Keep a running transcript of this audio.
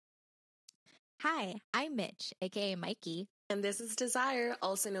Hi, I'm Mitch, aka Mikey, And this is Desire,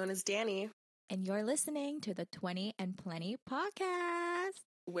 also known as Danny, and you're listening to the 20 and Plenty podcast.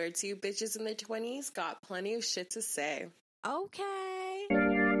 where two bitches in their 20s got plenty of shit to say. Okay.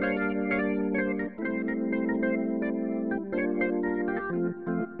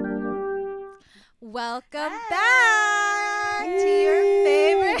 Welcome back to your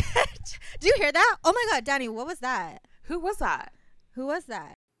favorite. Do you hear that? Oh my God, Danny, what was that? Who was that? Who was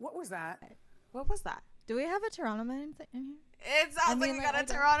that? What was that? What was that? Do we have a Toronto man in here? It sounds like we got a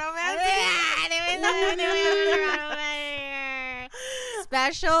Toronto man.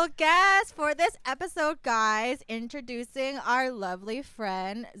 Special guest for this episode, guys. Introducing our lovely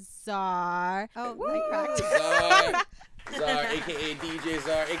friend, Czar. Oh, I cracked. Czar, aka DJ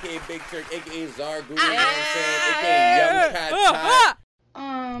Czar, aka Big Turk, aka Czar Guru, you know what I'm saying? AKA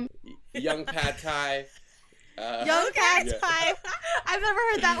Young Pad Thai. Young Pad yeah. Thai. I've never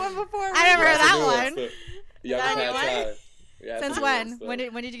heard that one before. I never heard that That's one. Young Pad Thai. Yeah, Since that's when? the-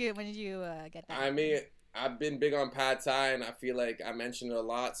 When did you get that? I mean, I've been big on Pad Thai, and I feel like I mentioned it a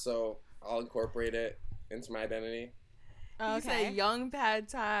lot, so I'll incorporate it into my identity. Oh, You say young Pad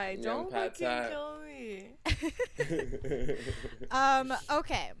Thai. Young Don't Pad fucking Thai. kill me.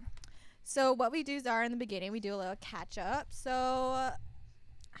 Okay. So what we do, Czar, in the beginning, we do a little catch up. So,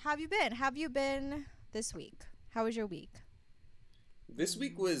 how have you been? Have you been this week? How was your week? This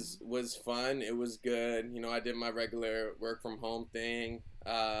week was fun. It was good. You know, I did my regular work from home thing.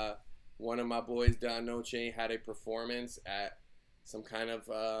 One of my boys, Don Noche, had a performance at some kind of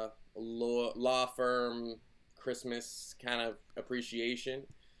law firm Christmas kind of appreciation.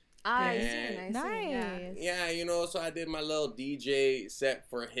 I And- Nice. Yeah, you know, so I did my little DJ set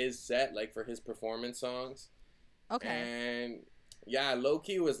for his set, like for his performance songs. Okay. And yeah,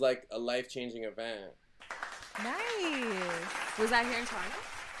 low-key was like a life-changing event. Nice. Was that here in Toronto?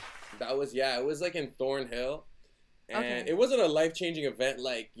 That was, yeah, it was like in Thornhill. And Okay. it wasn't a life-changing event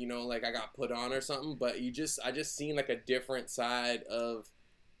like, you know, like I got put on or something, but I just seen like a different side of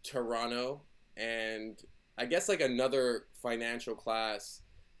Toronto, and I guess like another financial class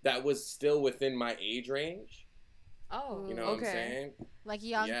that was still within my age range. Oh, You know okay. what I'm saying? Like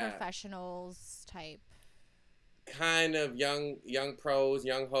young Yeah. professionals type. Kind of young pros,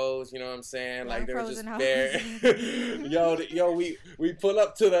 young hoes, you know what I'm saying? Young Like they were pros just and there. we pull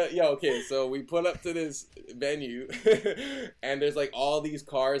up to we pull up to this venue and there's like all these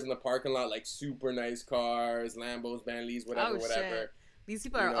cars in the parking lot, like super nice cars, Lambos, Bentleys, whatever. Shit. These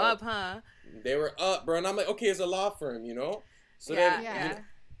people You are know, up, huh? They were up, bro, and I'm like, okay, it's a law firm, you know? So Yeah, then, yeah. you know,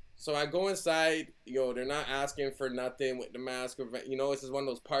 so I go inside, they're not asking for nothing with the mask, or, you know, this is one of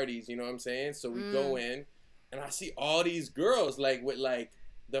those parties, you know what I'm saying? So we go in, and I see all these girls, like, with, like,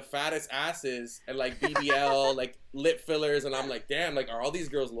 the fattest asses, and, like, BBL, like, lip fillers, and I'm like, damn, like, are all these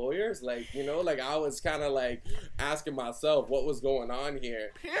girls lawyers? Like, you know, like, I was kind of, like, asking myself what was going on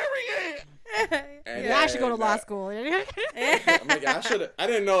here. Period. And You actually go to then, law school. I'm like, I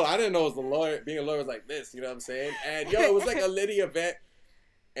didn't know it was being a lawyer was like this, you know what I'm saying? And it was like a litty event,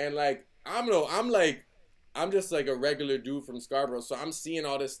 and like, I'm just like a regular dude from Scarborough, so I'm seeing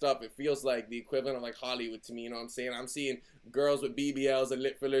all this stuff. It feels like the equivalent of like Hollywood to me, you know what I'm saying? I'm seeing girls with BBLs and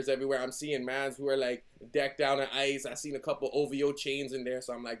lip fillers everywhere. I'm seeing mans who are like decked out in ice. I seen a couple OVO chains in there,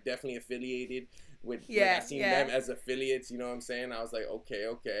 so I'm like definitely affiliated with. I seen them as affiliates, you know what I'm saying? I was like,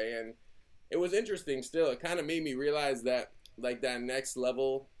 okay, and it was interesting. Still, it kind of made me realize that like that next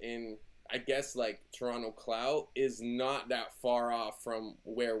level in, I guess, like Toronto clout is not that far off from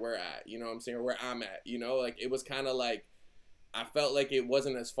where we're at, you know what I'm saying, or where I'm at, you know, like it was kind of like, I felt like it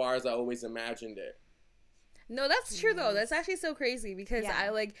wasn't as far as I always imagined it. No, that's true though. That's actually so crazy because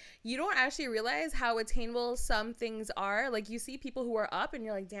Yeah. you don't actually realize how attainable some things are. Like you see people who are up and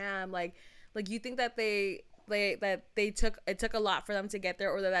you're like, damn, like you think that they took a lot for them to get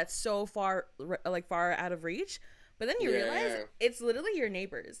there, or that's so far out of reach. But then you realize it's literally your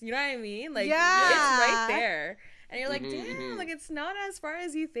neighbors. You know what I mean? Like, Yeah. it's right there. And you're like, Mhm, damn, mhm. like, it's not as far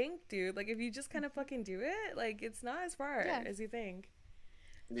as you think, dude. Like, if you just kind of fucking do it, like, it's not as far Yeah. as you think.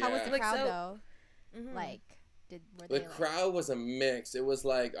 How was the Like, crowd so- though? Mhm. Like, were The they crowd was a mix. It was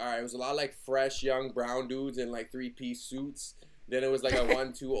like, all right, it was a lot of like fresh young brown dudes in like 3-piece suits. Then it was like a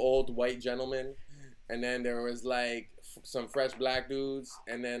 1-2 old white gentlemen. And then there was like some fresh black dudes.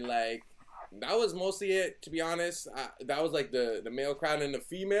 And then like, that was mostly it, to be honest. That was like the male crowd. And the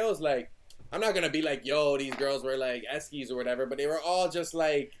females, like, I'm not gonna be like, yo, these girls were like Eskies or whatever, but they were all just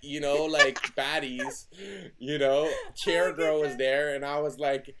like, you know, like baddies, you know. Chair Girl was there, and I was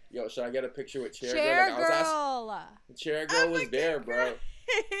like, yo, should I get a picture with Chair Girl? Chair Like, I was Girl. Chair Girl was there, bro.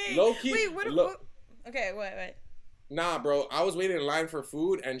 Hey. Low key. Wait, what? Okay, wait. Nah, bro. I was waiting in line for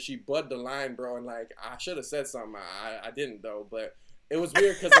food, and she butt the line, bro. And like, I should have said something. I didn't though, but it was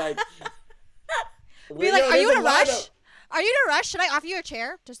weird because like, Be like, are you in a rush? Are you in a rush? Should I offer you a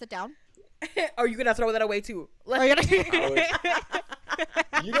chair to sit down? Are you gonna throw that away too? Are you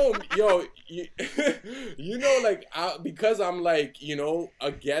You know, you know, like, because I'm like, you know, a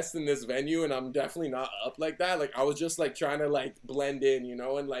guest in this venue, and I'm definitely not up like that. Like, I was just like trying to like blend in, you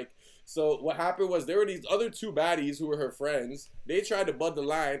know, and like. So what happened was there were these other two baddies who were her friends. They tried to bud the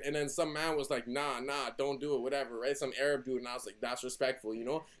line, and then some man was like, nah, don't do it, whatever, right? Some Arab dude, and I was like, that's respectful, you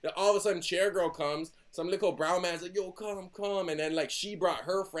know? Then all of a sudden, chair girl comes. Some little brown man's like, yo, come. And then, like, she brought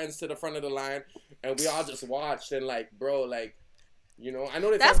her friends to the front of the line, and we all just watched, and, like, bro, like, you know, I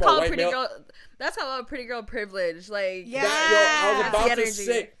know they That's talk about called white pretty male. girl. That's called pretty girl privilege. Like, Yeah. I was about The to energy.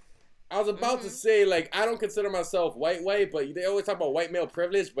 say, like, I don't consider myself white, but they always talk about white male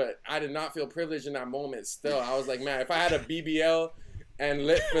privilege, but I did not feel privileged in that moment still. I was like, man, if I had a BBL and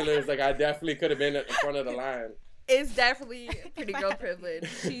lip fillers, like, I definitely could have been at the front of the line. It's definitely pretty girl privilege.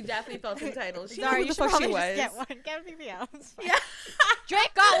 She definitely felt entitled. She knew Sorry, who you the should fuck she probably was. just get one. Get a BBL. It's fine. Yeah.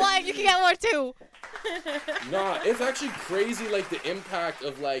 Drake got one. You can get one too. Nah, it's actually crazy, like, the impact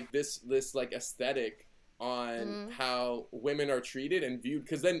of, like, this like, aesthetic on how women are treated and viewed.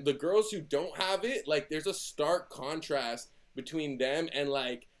 Because then the girls who don't have it, like, there's a stark contrast between them and,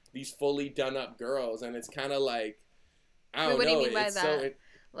 like, these fully done up girls. And it's kind of like, I don't Wait, what do know. you mean by it's that?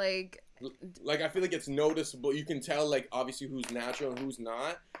 Like, I feel like it's noticeable. You can tell, like, obviously who's natural and who's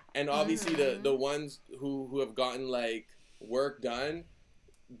not. And obviously the ones who have gotten, like, work done,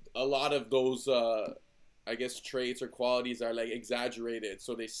 a lot of those I guess traits or qualities are like exaggerated,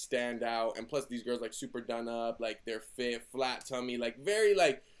 so they stand out. And plus these girls like super done up, like they're fit, flat tummy, like very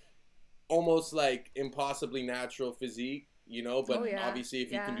like almost like impossibly natural physique, you know. But obviously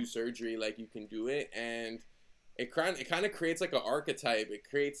if you can do surgery, like you can do it. And it kind of creates like an archetype. It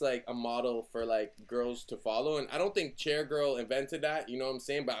creates like a model for like girls to follow. And I don't think Chair Girl invented that, you know what I'm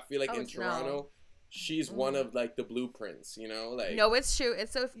saying? But I feel like in Toronto, she's one of like the blueprints, you know? Like, no, it's true.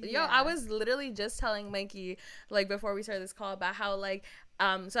 It's so I was literally just telling Mikey like before we started this call about how like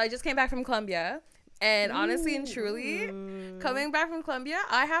so I just came back from Colombia, and honestly and truly coming back from Colombia,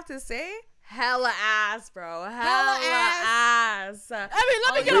 I have to say hella ass, bro. Hella ass. I mean,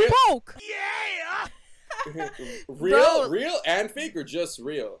 let me get a poke. real and fake, or just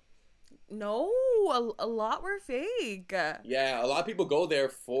real? No, a lot were fake. Yeah, a lot of people go there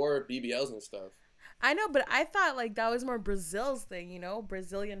for BBLs and stuff. I know, but I thought like that was more Brazil's thing, you know,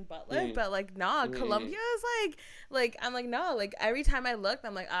 Brazilian butt lift. But like, nah, Colombia is like I'm like, no, like every time I looked,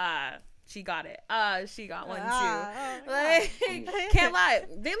 I'm like, she got it. She got one too. Like, can't lie.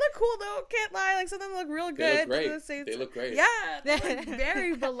 They look cool though. Can't lie. Like some of them look real good. They look great. Yeah, they look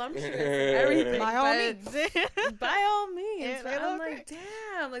very voluptuous. Everything. By all means. By all means. Yeah, But I'm like,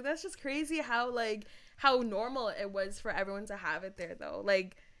 damn. Like that's just crazy how normal it was for everyone to have it there though.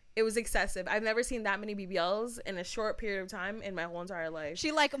 Like, it was excessive. I've never seen that many BBLs in a short period of time in my whole entire life.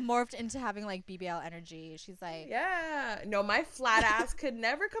 She like morphed into having like BBL energy. She's like, yeah, no, my flat ass could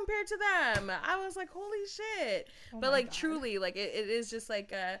never compare to them. I was like, holy shit. But like, God. Truly, like it is just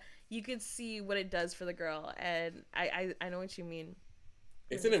like you could see what it does for the girl, and I know what you mean.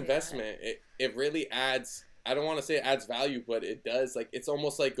 It's an investment. It really adds. I don't want to say it adds value, but it does. Like, it's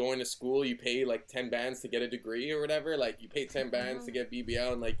almost like going to school. You pay like 10 bands to get a degree or whatever. Like, you pay 10 bands to get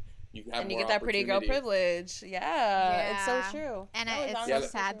BBL, and like you have and more you get that pretty girl privilege. Yeah, it's so true. And it's so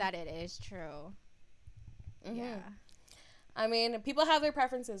sad that it is true. Mm-hmm. Yeah. I mean, people have their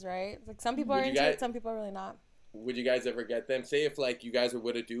preferences, right? Like some people are into it, some people are really not. Would you guys ever get them? Say if like you guys were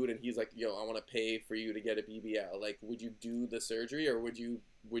with a dude and he's like, yo, I want to pay for you to get a BBL. Like, would you do the surgery, or would you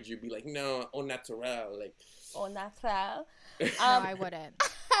be like, no, au naturel? Like, au naturel? No, I wouldn't.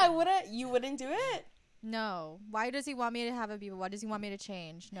 I wouldn't. You wouldn't do it? No. Why does he want me to have a BBL? Why does he want me to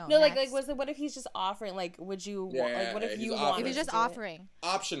change? No. No, like what if he's just offering? Like, would you? Like, what if you want? If he's just offering.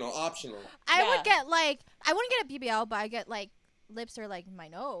 Optional. I would get like, I wouldn't get a BBL, but I get like lips or like my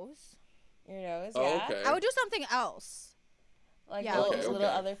nose. Your nose, yeah. Oh, okay. I would do something else. Like little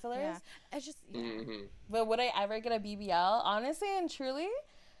other fillers. Yeah. It's just. Yeah. Mm-hmm. But would I ever get a BBL? Honestly and truly,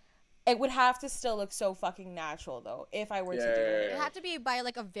 it would have to still look so fucking natural though. If I were to do it, it had to be by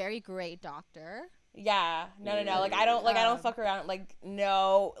like a very great doctor. Yeah, no. Like I don't fuck around. Like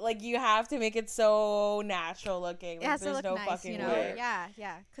no, like you have to make it so natural looking. Like, it has there's to look no nice, fucking you know. way. Yeah.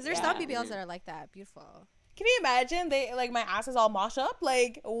 Because there's some BBLs that are like that, beautiful. Can you imagine? They like my ass is all mosh up.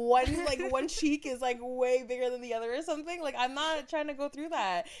 Like one cheek is like way bigger than the other or something. Like I'm not trying to go through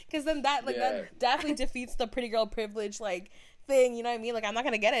that, because then that that definitely defeats the pretty girl privilege like thing, you know what I mean? Like, I'm not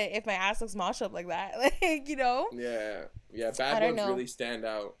gonna get it if my ass looks mashed up like that. Like, you know? Yeah. Yeah, I bad don't ones know. really stand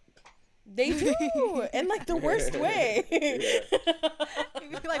out. They do, in like the worst way.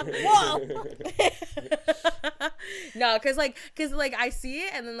 You'd be like, whoa. No, cause like I see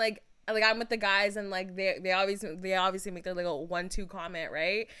it, and then like I'm with the guys, and like they obviously make their little 1-2 comment,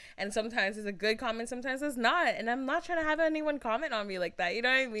 right? And sometimes it's a good comment, sometimes it's not, and I'm not trying to have anyone comment on me like that, you know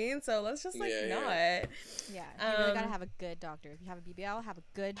what I mean? So let's just like not. Yeah, you really gotta have a good doctor. If you have a BBL, have a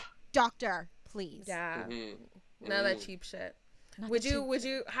good doctor, please. Yeah, Mm-hmm. none of that cheap shit. Not Would the you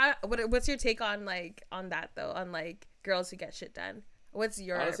cheap- what's your take on like on that though, on like girls who get shit done? What's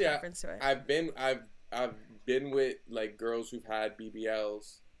your Honestly, preference to it? I've been with like girls who've had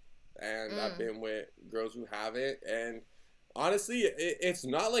BBLs, and I've been with girls who haven't, and honestly, it's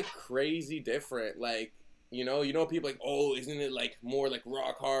not like crazy different. Like, you know, people like, oh, isn't it like more like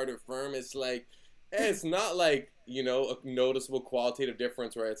rock hard or firm? It's like, it's not like, you know, a noticeable qualitative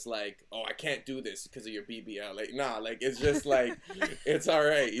difference where it's like, oh, I can't do this because of your BBL. Like, nah, like it's just like, it's all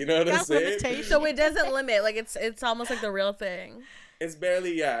right. You know what I'm Got saying? limitations. So it doesn't limit, like it's almost like the real thing. It's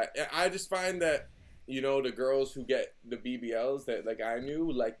barely, yeah. I just find that, you know, the girls who get the BBLs that like I knew,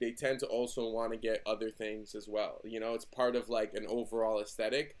 like they tend to also want to get other things as well. You know, it's part of like an overall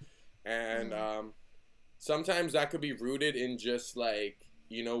aesthetic, and sometimes that could be rooted in just like,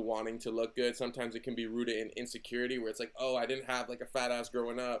 you know, wanting to look good. Sometimes it can be rooted in insecurity, where it's like, oh, I didn't have like a fat ass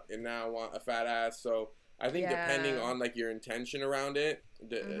growing up, and now I want a fat ass. So I think depending on like your intention around it,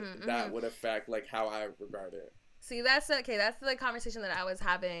 that would affect like how I regard it. See, that's okay. That's the conversation that I was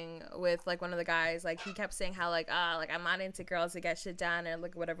having with like one of the guys. Like he kept saying how like like I'm not into girls that get shit done or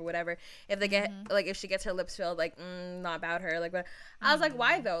like whatever. If they get like if she gets her lips filled, like not about her. Like, but I was like,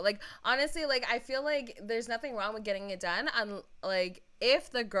 why though? Like honestly, like I feel like there's nothing wrong with getting it done. Like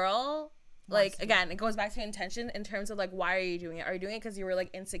if the girl, like again, it goes back to intention in terms of like why are you doing it? Are you doing it because you were like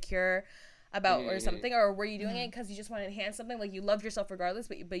insecure about or something, or were you doing it because you just want to enhance something? Like you loved yourself regardless,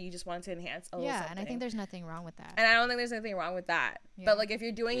 but you just wanted to enhance a little something. And I think there's nothing wrong with that. And I don't think there's anything wrong with that. Yeah. But like if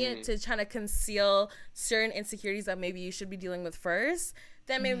you're doing it to try to conceal certain insecurities that maybe you should be dealing with first,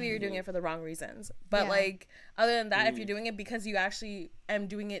 then maybe you're doing it for the wrong reasons. But like other than that, if you're doing it because you actually am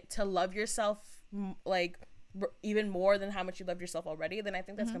doing it to love yourself like even more than how much you love yourself already, then I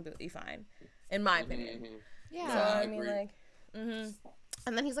think that's completely fine, in my opinion. Yeah. So I mean, like,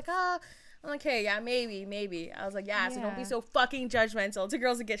 and then he's like, I'm like, hey, yeah, maybe. I was like, yeah, so don't be Yeah. so fucking judgmental to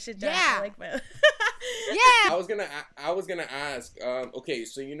girls that get shit done. Yeah. I like, man. Yeah. I was gonna ask. Okay,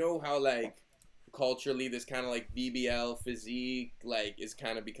 so you know how like culturally this kind of like BBL physique like is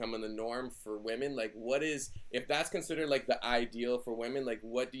kind of becoming the norm for women. Like, what is, if that's considered like the ideal for women? Like,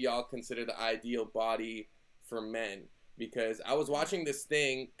 what do y'all consider the ideal body for men? Because I was watching this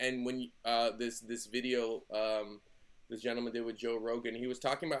thing, and when this video this gentleman did with Joe Rogan, he was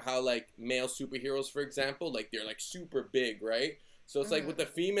talking about how like male superheroes, for example, like they're like super big, right? So it's like with the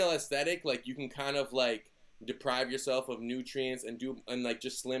female aesthetic, like you can kind of like deprive yourself of nutrients and like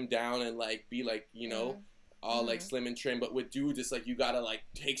just slim down and like be like, you know, all like slim and trim. But with dudes, it's like you gotta like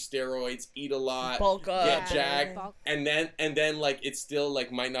take steroids, eat a lot, Bulk up. get jacked, Bulk. and then like it still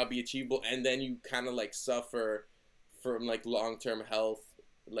like might not be achievable, and then you kind of like suffer from like long-term health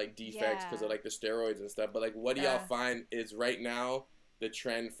like defects because of like the steroids and stuff. But like, what do y'all find is right now the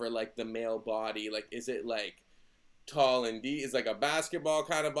trend for like the male body? Like, is it like tall and D is like a basketball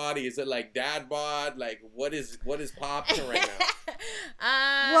kind of body? Is it like dad bod? Like, what is popping right now?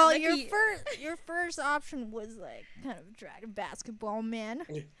 Well, Nikki- your first option was like kind of drag a basketball man.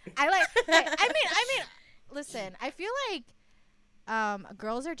 I mean, listen, I feel like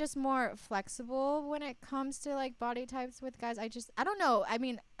girls are just more flexible when it comes to like body types with guys. I don't know. I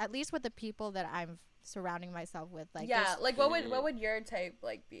mean, at least with the people that I'm surrounding myself with, like like what would your type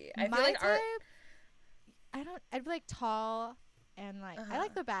like be? I my feel like type, I'd be like tall and like I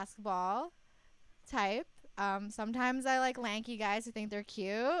like the basketball type. Sometimes I like lanky guys who think they're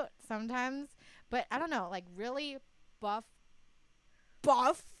cute. Sometimes, but I don't know, like really buff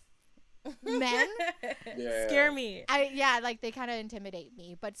men. Yeah. scare me. Like they kind of intimidate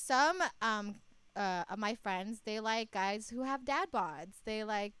me. But some of my friends, they like guys who have dad bods. They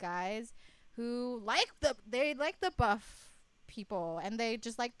like guys who like the buff people, and they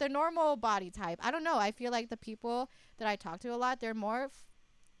just like the normal body type. I don't know. I feel like the people that I talk to a lot, they're more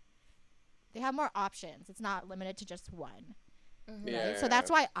they have more options. It's not limited to just one. Right? So that's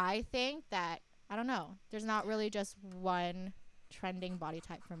why I think that, I don't know, there's not really just one trending body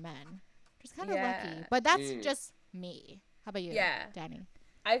type for men. Just kind of lucky. But that's just me. How about you, Danny?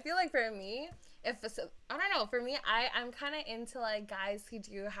 I feel like for me, I don't know. For me, I'm kind of into like guys who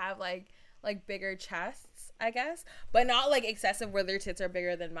do have like bigger chests. I guess, but not like excessive where their tits are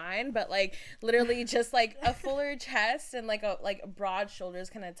bigger than mine, but like literally just like a fuller chest and like a broad shoulders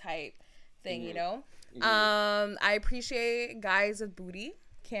kind of type thing, you know. I appreciate guys with booty.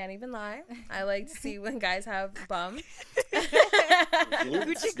 Can't even lie. I like to see when guys have bum. Yeah.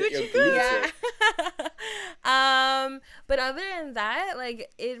 But other than that, like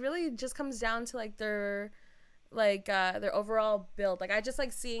it really just comes down to like their overall build. Like I just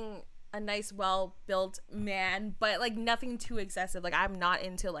like seeing a nice, well-built man, but like nothing too excessive. Like I'm not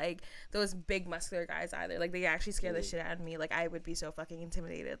into like those big muscular guys either. Like they actually scare the shit out of me. Like I would be so fucking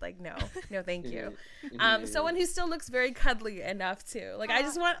intimidated. Like no, thank you. Someone who still looks very cuddly enough too. Like I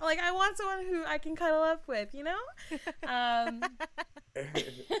just want, like I want someone who I can cuddle up with, you know.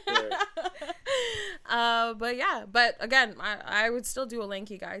 But yeah, but again, I would still do a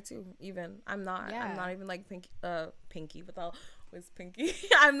lanky guy too. Even I'm not even like pinky, but I'll was pinky.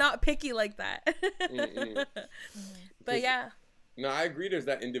 I'm not picky like that. But yeah. No, I agree. There's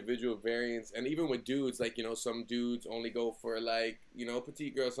that individual variance, and even with dudes, like, you know, some dudes only go for like, you know,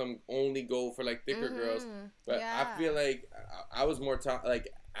 petite girls. Some only go for like thicker girls. But I feel like I was more like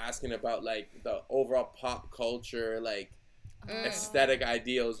asking about like the overall pop culture, like aesthetic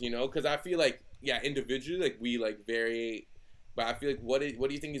ideals, you know, because I feel like individually, like we like vary, but I feel like what do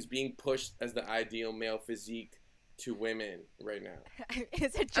you think is being pushed as the ideal male physique to women right now?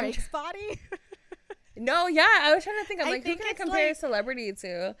 Is it Drake's body? No, yeah, I was trying to think. I'm like, who can I compare a celebrity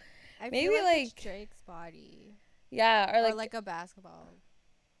to? Maybe feel like it's Drake's body. Yeah, or like a basketball.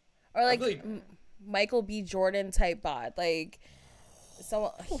 Or like Michael B. Jordan type bod, like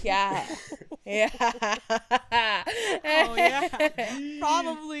someone. Yeah, yeah. Oh yeah.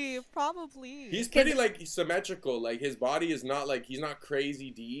 Probably. He's pretty like symmetrical. Like his body is not like, he's not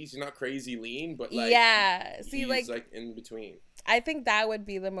crazy D's, he's not crazy lean, but like see, he's like in between. I think that would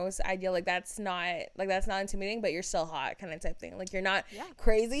be the most ideal. Like that's not intimidating, but you're still hot kind of type thing. Like you're not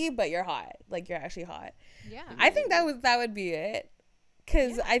crazy, but you're hot. Like you're actually hot. Yeah. I think that would be it.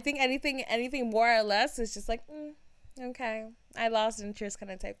 Cause I think anything more or less is just like, okay, I lost interest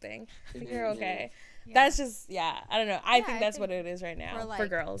kind of type thing. I think you're okay. Yeah. That's just I don't know. I think that's what it is right now for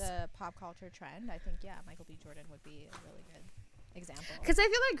girls. The pop culture trend, I think Michael B. Jordan would be a really good example. Because I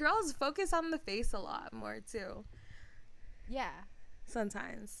feel like girls focus on the face a lot more too. Yeah.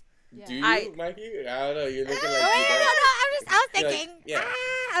 Sometimes. Yeah. Do you, Mikey? I don't know. You're looking like. I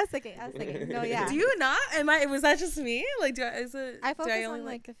was thinking. I was thinking. No, yeah. Do you not? Was that just me? Like, I focus on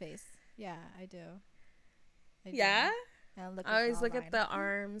like the face. Yeah, I do. Yeah. I always look at the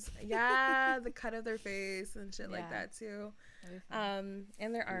arms. Yeah, the cut of their face and shit like that too. And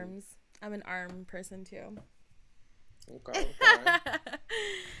their arms. I'm an arm person too. Okay.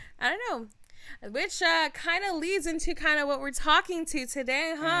 I don't know. Which kind of leads into kind of what we're talking to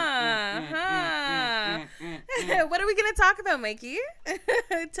today, huh? What are we going to talk about, Mikey?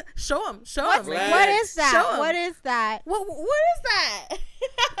 Show them. What is that? What is that? What is that?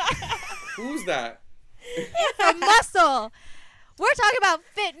 Who's that? It's a muscle. We're talking about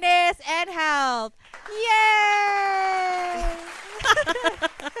fitness and health. Yay!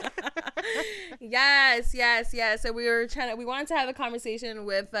 Yes. So we wanted to have a conversation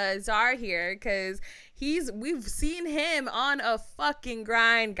with Czar here because we've seen him on a fucking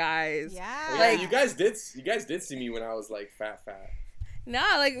grind, guys. Yeah. Like you guys did see me when I was like fat.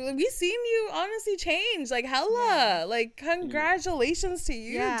 Nah, like we seen you honestly change, like hella. Like congratulations to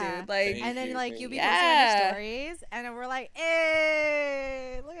you, dude. Like, and then like you be posting your stories, and then we're like,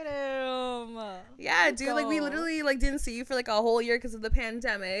 hey, look at him. Yeah, let's go. Like we literally like didn't see you for like a whole year because of the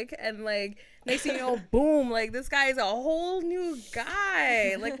pandemic, and like next thing you know, boom, like this guy is a whole new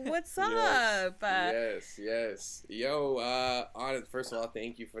guy. Like, what's up? Yes. Yo, first of all,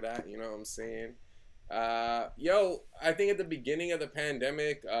 thank you for that. You know what I'm saying? I think at the beginning of the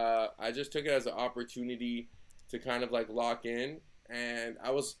pandemic, I just took it as an opportunity to kind of like lock in, and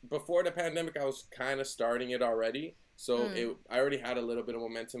before the pandemic, I was kind of starting it already, so I already had a little bit of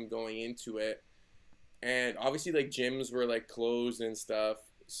momentum going into it, and obviously like gyms were like closed and stuff,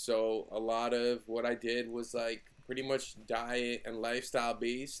 so a lot of what I did was like pretty much diet and lifestyle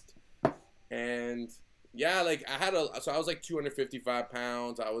based, and like I was like 255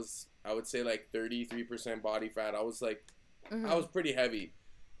 pounds, I would say like 33% body fat. I was like, I was pretty heavy,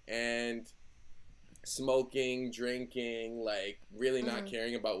 and smoking, drinking, like really not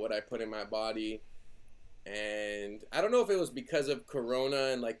caring about what I put in my body. And I don't know if it was because of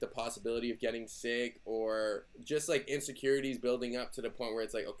Corona and like the possibility of getting sick, or just like insecurities building up to the point where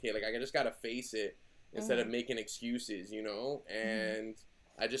it's like, okay, like I just gotta face it instead of making excuses, you know? And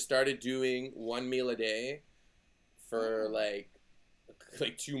I just started doing one meal a day for like a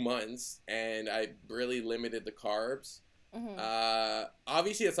like 2 months, and I really limited the carbs.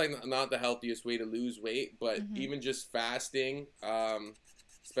 Obviously it's like not the healthiest way to lose weight, but even just fasting,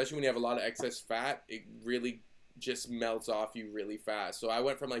 especially when you have a lot of excess fat, it really just melts off you really fast. So I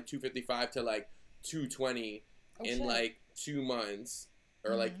went from like 255 to like 220 in like 2 months,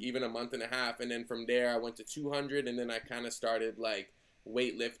 or like even a month and a half, and then from there I went to 200, and then I kind of started like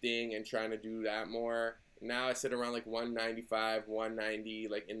weightlifting and trying to do that more. Now I sit around like 195, 190,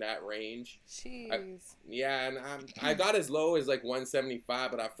 like in that range. Jeez. Yeah, and I got as low as like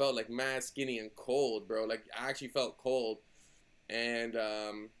 175, but I felt like mad skinny and cold, bro. Like I actually felt cold, and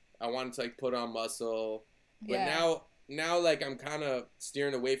I wanted to like put on muscle, but now like I'm kind of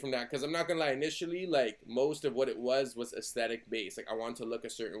steering away from that, because I'm not gonna lie, initially like most of what it was aesthetic based. Like I wanted to look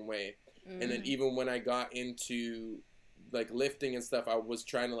a certain way, and then even when I got into like lifting and stuff, I was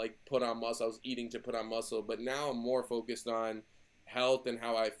trying to like put on muscle. I was eating to put on muscle, but now I'm more focused on health and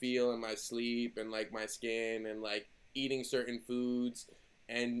how I feel and my sleep and like my skin, and like eating certain foods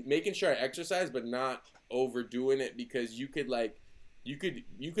and making sure I exercise, but not overdoing it, because you could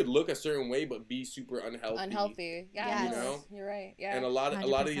look a certain way but be super unhealthy. Yeah, Yes. You know? You're right. Yeah. And a lot of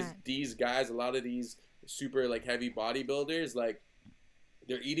 100%. these guys, a lot of these super like heavy bodybuilders, like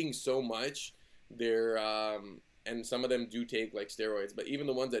they're eating so much, they're and some of them do take like steroids, but even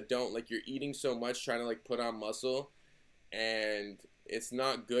the ones that don't, like you're eating so much trying to like put on muscle, and it's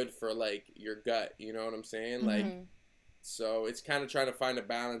not good for like your gut, you know what I'm saying? Like, so it's kind of trying to find a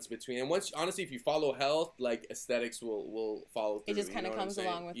balance between, and once, honestly, if you follow health, like aesthetics will follow through. It just kind of comes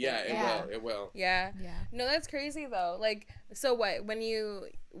along with it. it will. Yeah. Yeah. No, that's crazy though. Like, so what, when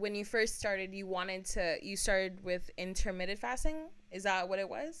you first started, you started with intermittent fasting? Is that what it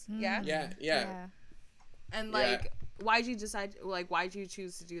was? Yeah. Yeah. And like, why'd you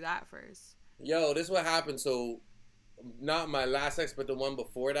choose to do that first? Yo, this is what happened. So, not my last ex, but the one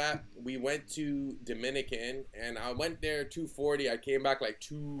before that, we went to Dominican, and I went there 240. I came back like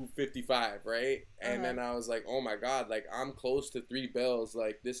 255, right? And then I was like, oh my God, like I'm close to 3 bills.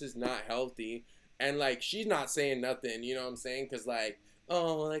 Like this is not healthy. And like she's not saying nothing, you know what I'm saying? Because like,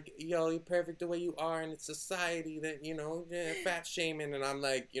 oh, like, yo, you're perfect the way you are, and it's society that, you know, fat shaming. And I'm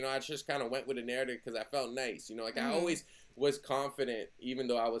like, you know, I just kind of went with the narrative because I felt nice, you know, like I always was confident even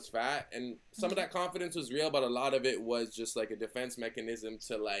though I was fat, and some of that confidence was real, but a lot of it was just like a defense mechanism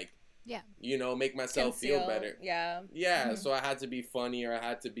to like, you know, make myself feel better. So I had to be funny, or I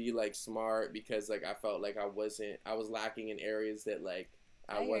had to be like smart, because like I felt like I was lacking in areas that like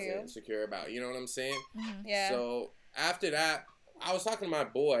I wasn't secure about, you know what I'm saying? So after that, I was talking to my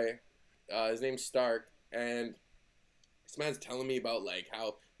boy, his name's Stark, and this man's telling me about like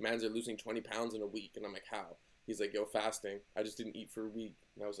how mans are losing 20 pounds in a week, and I'm like, how? He's like, yo, fasting. I just didn't eat for a week.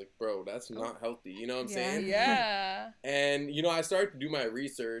 And I was like, bro, that's not healthy. You know what I'm saying? Yeah. And, you know, I started to do my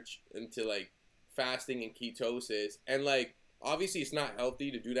research into, like, fasting and ketosis. And, like, obviously it's not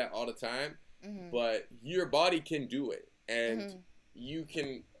healthy to do that all the time. But your body can do it. And you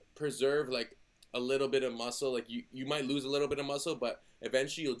can preserve, like, a little bit of muscle. Like, you might lose a little bit of muscle, but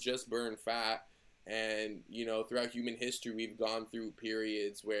eventually you'll just burn fat. And, you know, throughout human history, we've gone through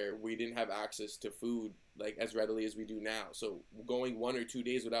periods where we didn't have access to food like as readily as we do now. So going 1 or 2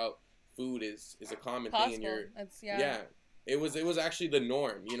 days without food is a common thing in your it was actually the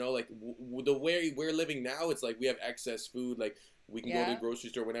norm, you know, like the way we're living now, it's like we have excess food, like we can go to the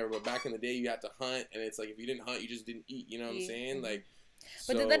grocery store whenever, but back in the day you had to hunt, and it's like if you didn't hunt, you just didn't eat, you know what I'm saying? Like,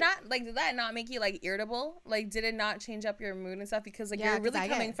 but did that not make you like irritable? Like, did it not change up your mood and stuff? Because like you're really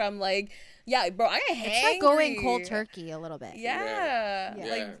coming from like, bro, I get hangry. It's like going cold turkey a little bit.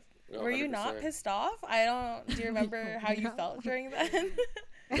 Like, no, were you not pissed off? Do you remember how you felt during that?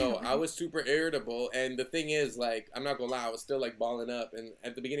 No, I was super irritable, and the thing is, like, I'm not gonna lie, I was still like balling up, and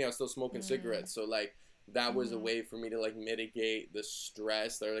at the beginning I was still smoking cigarettes, so like that was a way for me to like mitigate the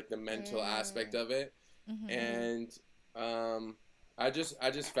stress or like the mental aspect of it. And I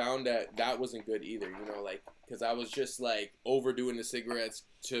just found that wasn't good either, you know, like, because I was just like overdoing the cigarettes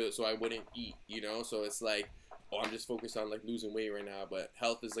so I wouldn't eat, you know. So it's like, oh, I'm just focused on like losing weight right now, but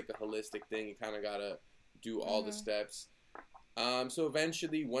health is like a holistic thing. You kind of gotta do all the steps. So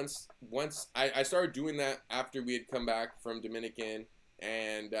eventually, once I started doing that after we had come back from Dominican,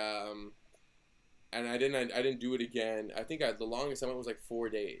 and I didn't do it again. I think the longest I went was like 4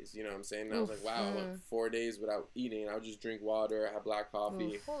 days. You know what I'm saying? And I was like, wow, I went 4 days without eating. I would just drink water, have black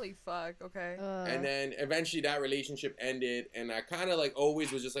coffee. Holy fuck! Okay. And then eventually that relationship ended, and I kind of like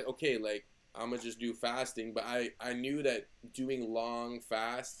always was just like, okay, like I'm gonna just do fasting. But I knew that doing long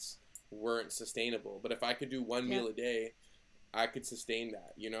fasts weren't sustainable. But if I could do one meal a day, I could sustain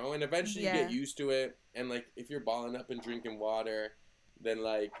that, you know? And eventually you get used to it. And like if you're balling up and drinking water, then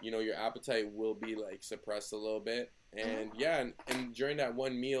like, you know, your appetite will be like suppressed a little bit. And yeah, and during that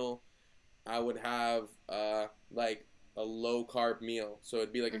one meal, I would have like a low carb meal. So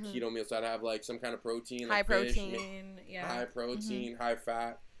it'd be like a keto meal. So I'd have like some kind of protein, High like fish, protein, high protein, high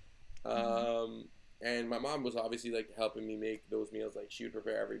fat. And my mom was obviously like helping me make those meals. Like she would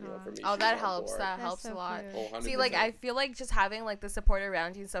prepare every meal for me. Oh, She that was on helps. board. That That's helps so a lot. cute. Oh, See, like 100%. I feel like just having like the support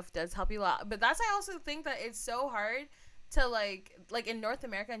around you and stuff does help you a lot. But that's I also think that it's so hard to like in North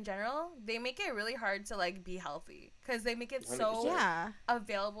America in general, they make it really hard to like be healthy because they make it so 100%. Yeah.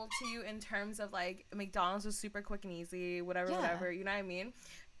 available to you in terms of like McDonald's was super quick and easy, whatever, Yeah. whatever. You know what I mean?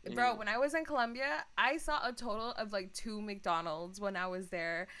 Bro, when I was in Colombia, I saw a total of like 2 McDonald's when I was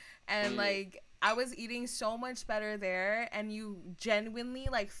there, and like I was eating so much better there, and you genuinely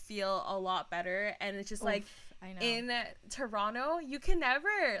like feel a lot better, and it's just like I know. in Toronto, you can never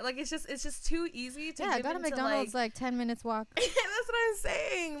like it's just too easy to Yeah, give go to into, McDonald's like 10 minutes walk. that's what I'm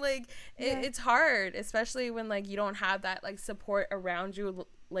saying. Like Yeah. it's hard, especially when like you don't have that like support around you,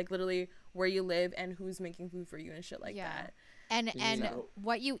 like literally where you live and who's making food for you and shit like Yeah. that. And So-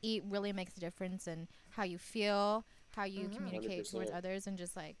 what you eat really makes a difference in how you feel, how you communicate towards 100%. others, and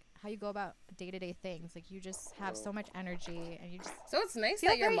just like how you go about day-to-day things. Like you just have so much energy, and you just So it's nice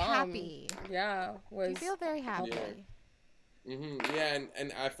feel that your very mom, happy. yeah, was. You feel very happy. Yeah,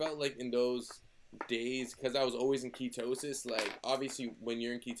 and I felt like in those days, because I was always in ketosis, like obviously when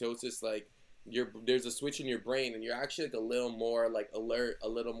you're in ketosis, like there's a switch in your brain and you're actually like a little more like alert, a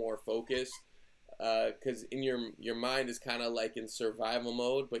little more focused, because in your mind is kind of like in survival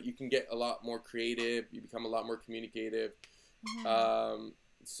mode, but you can get a lot more creative, you become a lot more communicative.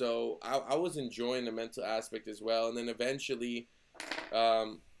 So I was enjoying the mental aspect as well, and then eventually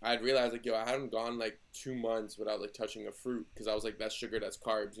I'd realized like, yo, I hadn't gone like 2 months without like touching a fruit, because I was like, that's sugar, that's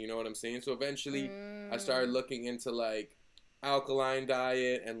carbs, you know what I'm saying? So eventually I started looking into like alkaline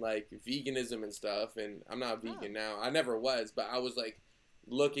diet and like veganism and stuff, and I'm not vegan now. I never was, but I was like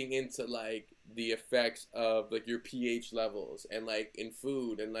looking into like the effects of like your pH levels and like in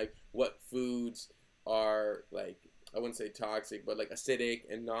food, and like what foods are like, I wouldn't say toxic, but like acidic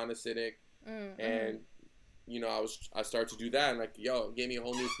and non-acidic. And you know, I started to do that, and like, yo, it gave me a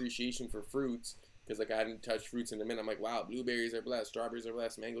whole new appreciation for fruits, because like I hadn't touched fruits in a minute. I'm like, wow, blueberries are blessed, strawberries are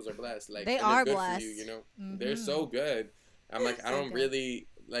blessed, mangoes are blessed. Like They and are they're good blessed. for you, you know. They're so good. I'm like, I So don't good. really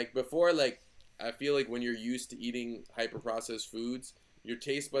like before. Like I feel like when you're used to eating hyper processed foods, your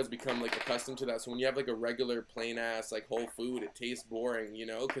taste buds become like accustomed to that. So when you have like a regular plain ass like whole food, it tastes boring, you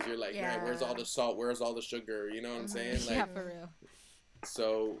know, because you're like, man, where's all the salt? Where's all the sugar? You know what I'm saying? Like, Yeah, for real.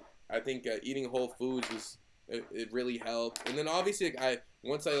 so I think eating whole foods was it really helped. And then obviously like,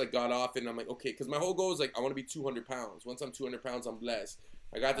 once I like got off it, and I'm like, okay, because my whole goal is like I want to be 200 pounds. Once I'm 200 pounds, I'm blessed.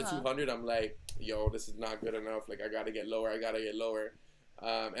 I got to 200, I'm like, yo, this is not good enough. Like I gotta get lower.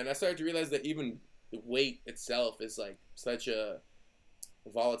 And I started to realize that even weight itself is like such a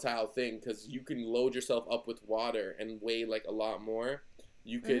volatile thing, because you can load yourself up with water and weigh like a lot more.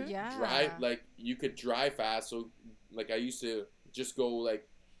 You could Yeah. dry fast. So like I used to just go like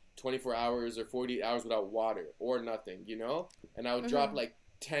 24 hours or 48 hours without water or nothing, you know, and I would drop like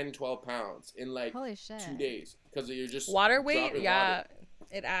 10-12 pounds in like Holy shit. 2 days, because you're just water weight, dropping yeah, water.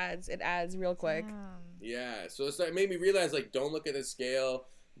 it adds real quick. Yeah, so it's like made me realize like, don't look at the scale,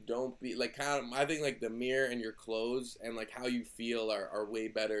 don't be like kind of, I think like the mirror and your clothes and like how you feel are way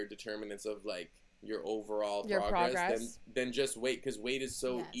better determinants of like your overall progress. Than just weight, because weight is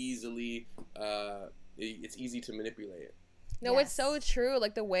so Yes. easily it's easy to manipulate. No, it's so true.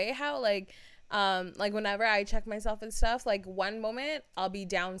 Like the way how like whenever I check myself and stuff, like one moment I'll be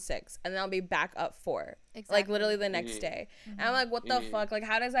down 6 and then I'll be back up 4. Exactly. Like literally the next day. And I'm like, what the fuck? Like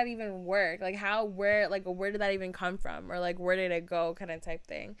how does that even work? Like where did that even come from? Or like where did it go, kind of type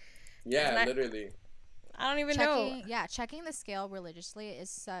thing. Yeah, And literally. I don't even know. Checking the scale religiously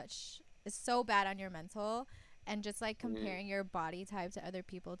is so bad on your mental, and just like comparing your body type to other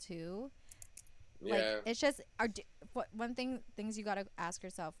people too. Like Yeah. it's just things you gotta ask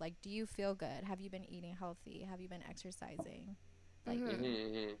yourself, like, do you feel good? Have you been eating healthy? Have you been exercising? Like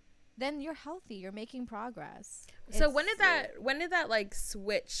then you're healthy, you're making progress. So when did that like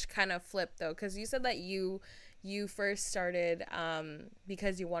switch kind of flip though? Because you said that you first started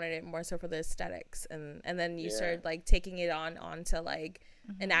because you wanted it more so for the aesthetics, and then you started like taking it onto like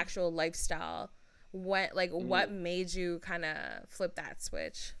an actual lifestyle. What made you kind of flip that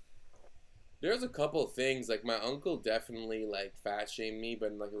switch? There's a couple things. Like my uncle definitely like fat shamed me,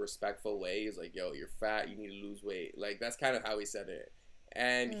 but in like a respectful way. He's like, yo, you're fat, you need to lose weight. Like that's kind of how he said it.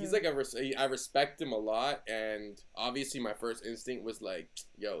 And he's like, I respect him a lot, and obviously my first instinct was like,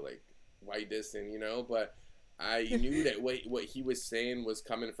 yo, like, why you dissing, you know? But I knew that what he was saying was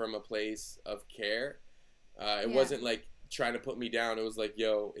coming from a place of care. It wasn't like trying to put me down. It was like,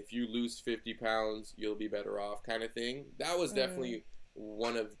 yo, if you lose 50 pounds, you'll be better off, kind of thing. That was definitely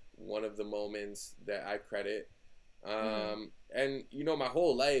one of the moments that I credit. And you know, my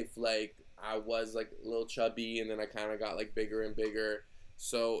whole life, like, I was like a little chubby, and then I kind of got like bigger and bigger.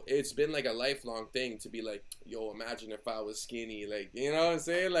 So it's been like a lifelong thing to be like, yo, imagine if I was skinny, like, you know what I'm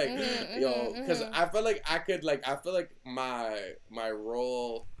saying? Like, yo, because I feel like I feel like my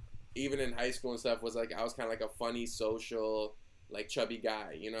role, even in high school and stuff, was like, I was kind of like a funny, social, like, chubby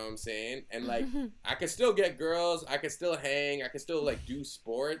guy, you know what I'm saying? And like, I could still get girls, I could still hang, I could still like do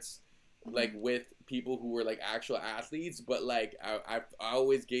sports, like, with people who were like actual athletes, but like I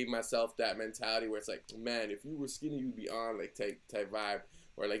always gave myself that mentality where it's like, man, if you were skinny, you'd be on, like, type vibe,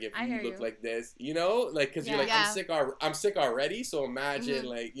 or like if you look like this, you know, like, because you're like, I'm sick already, so imagine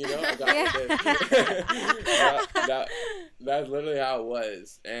like, you know, I got like this. That's literally how it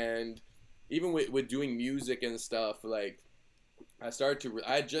was. And even with doing music and stuff, like, I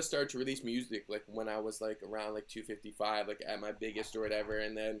just started to release music like when I was like around like 255, like at my biggest or whatever,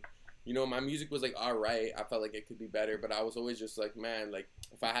 and then, you know, my music was like alright. I felt like it could be better, but I was always just like, man, like,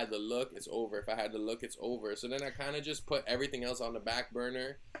 if I had the look, it's over. If I had the look, it's over. So then I kind of just put everything else on the back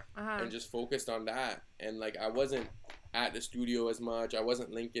burner and just focused on that. And like, I wasn't at the studio as much. I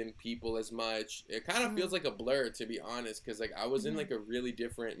wasn't linking people as much. It kind of feels like a blur, to be honest, because like I was in like a really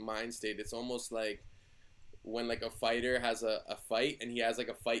different mind state. It's almost like when like a fighter has a fight and he has like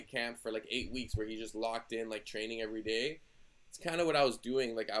a fight camp for like 8 weeks where he's just locked in, like, training every day. It's kind of what I was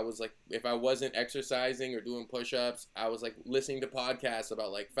doing. Like, I was like, if I wasn't exercising or doing push-ups, I was like listening to podcasts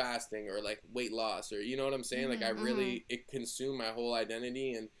about like fasting or like weight loss, or, you know what I'm saying? Like, I really, it consumed my whole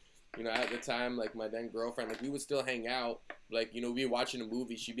identity. And, you know, at the time, like, my then girlfriend, like, we would still hang out. Like, you know, we'd be watching a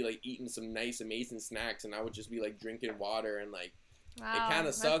movie, she'd be like eating some nice, amazing snacks, and I would just be like drinking water, and like, it kind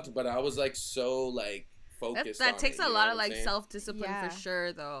of sucked, but I was like so like focused that on takes it, a you lot know of what I'm like saying? self-discipline for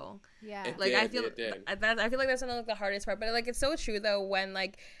sure, though. Like, I feel like that's like the hardest part, but like, it's so true though, when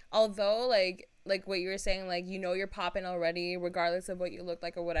like, although like what you were saying, like, you know, you're popping already regardless of what you look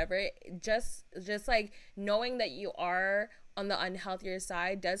like or whatever, just like knowing that you are on the unhealthier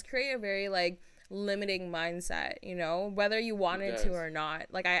side does create a very like limiting mindset, you know, whether you wanted to or not.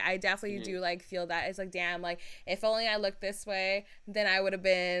 Like, I definitely do like feel that it's like, damn, like, if only I looked this way, then I would have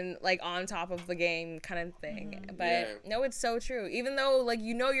been like on top of the game, kind of thing. But no, it's so true. Even though like,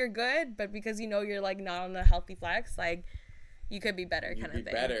 you know, you're good, but because you know you're like not on the healthy flex, like, you could be better, kind of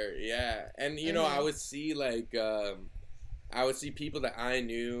thing. Better, yeah. And you know, I would see like people that I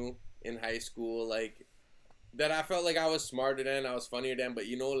knew in high school, like, that I felt like I was smarter than, I was funnier than, but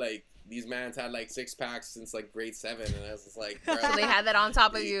you know, like, these mans had like 6-packs since like grade 7, and I was just like, bro. So they had that on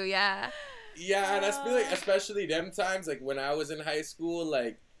top of you, yeah. Yeah, and I feel like, especially them times, like when I was in high school,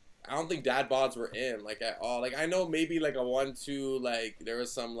 like, I don't think dad bods were in, like, at all. Like, I know maybe like a 1-2, like, there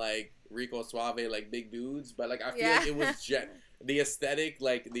was some like Rico Suave, like, big dudes, but like, I feel like it was the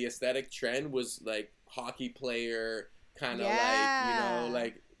aesthetic trend was like hockey player, kind of like, you know,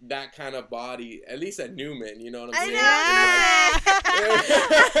 like that kind of body, at least at Newman, you know what I'm saying? I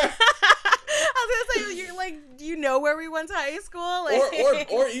know. I was gonna say, you're like, do you know where we went to high school?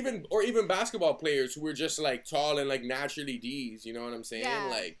 Like, or even basketball players who were just like tall and like naturally D's, you know what I'm saying?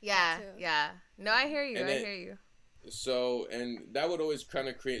 Yeah. No, I hear you. So, and that would always kind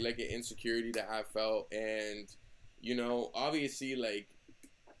of create like an insecurity that I felt, and, you know, obviously, like,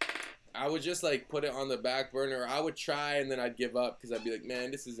 I would just like put it on the back burner. I would try, and then I'd give up because I'd be like, man,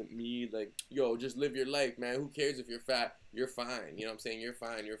 this isn't me. Like, yo, just live your life, man. Who cares if you're fat? You're fine. You know what I'm saying? You're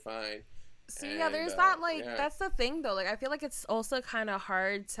fine. See, yeah, there's that, like, that's the thing, though. Like, I feel like it's also kind of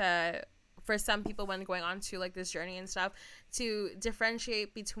hard for some people when going on to, like, this journey and stuff, to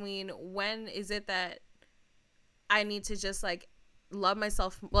differentiate between when is it that I need to just, like, love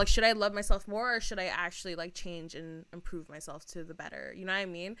myself. Like, should I love myself more, or should I actually, like, change and improve myself to the better? You know what I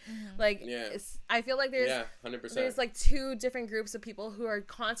mean? Like, I feel like there's 100%. There's like two different groups of people who are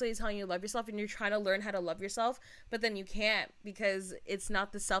constantly telling you to love yourself, and you're trying to learn how to love yourself, but then you can't because it's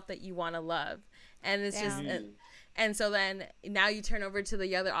not the self that you want to love, and it's just and so then now you turn over to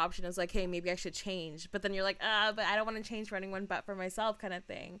the other option is like, hey, maybe I should change, but then you're like, but I don't want to change for anyone but for myself, kind of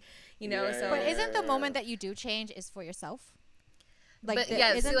thing, you know? But isn't the moment that you do change is for yourself? Like,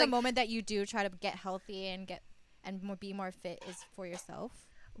 isn't the moment that you do try to get healthy and be more fit is for yourself?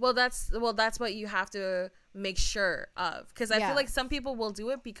 Well, that's what you have to make sure of, because I feel like some people will do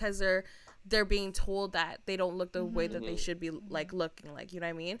it because they're they're being told that they don't look the way that they should be like looking like, you know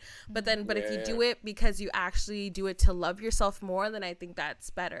what I mean? But then but if you do it because you actually do it to love yourself more, then I think that's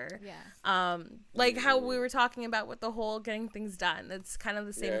better. Like how we were talking about with the whole getting things done, it's kind of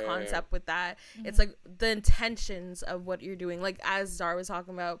the same concept with that. It's like the intentions of what you're doing, like as Zara was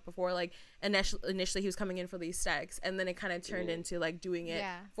talking about before, like initially he was coming in for these steaks, and then it kind of turned into like doing it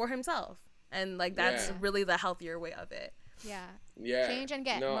for himself, and like that's really the healthier way of it. Change and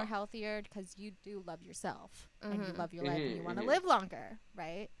get more healthier because you do love yourself and you love your life and you want to live longer,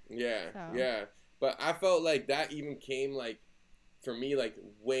 right? But I felt like that even came like for me like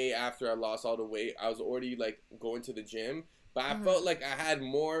way after I lost all the weight. I was already like going to the gym, but I felt like I had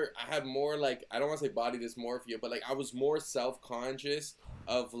more like, I don't want to say body dysmorphia, but like I was more self-conscious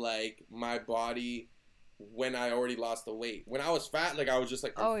of like my body when I already lost the weight. When I was fat, like I was just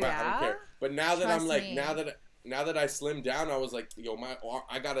like, I'm fat, I don't care. But now that I'm like, now that I slimmed down, I was like, yo,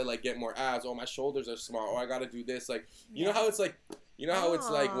 I gotta like get more abs. Oh, my shoulders are small. Oh, I gotta do this. Like, you know how it's like,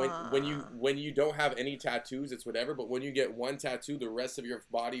 when you don't have any tattoos, it's whatever. But when you get one tattoo, the rest of your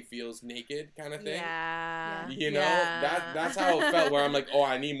body feels naked, kind of thing. You know, that's how it felt. Where I'm like, oh,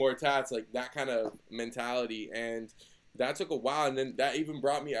 I need more tats, like that kind of mentality. And that took a while, and then that even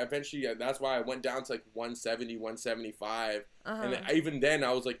brought me eventually. That's why I went down to like 170, 175, and then, even then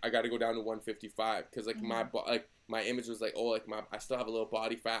I was like, I got to go down to 155 because like my image was like, oh, like I still have a little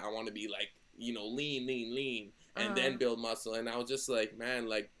body fat. I want to be like, you know, lean, and then build muscle. And I was just like, man,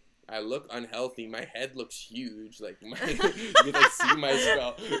 like I look unhealthy. My head looks huge. Like you can like see my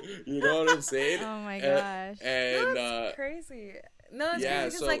skull. You know what I'm saying? Oh my gosh. And that's crazy. No, it's crazy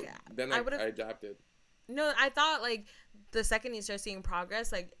because so like then I adapted. No, I thought like the second you start seeing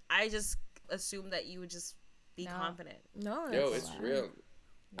progress, like I just assumed that you would just be confident. No, it's real.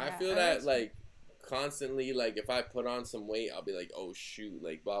 Yeah. I feel that like constantly, like if I put on some weight, I'll be like, oh shoot,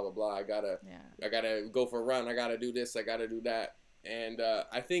 like blah blah blah. I gotta go for a run. I gotta do this. I gotta do that. And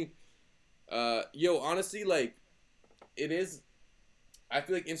I think, honestly, like it is. I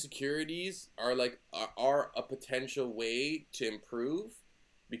feel like insecurities are like are a potential way to improve.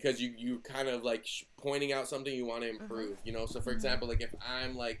 Because you kind of like pointing out something you want to improve, you know? So for example, like if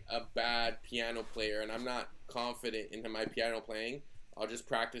I'm like a bad piano player and I'm not confident in my piano playing, I'll just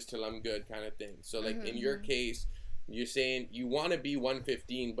practice till I'm good kind of thing. So like in your case, you're saying you want to be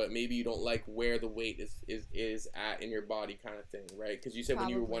 115, but maybe you don't like where the weight is at in your body kind of thing, right? Because you said when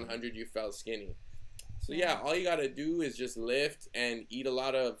you were 100, you felt skinny. So all you got to do is just lift and eat a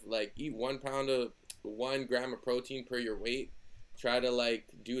lot of like, eat 1 gram of protein per your weight. Try to like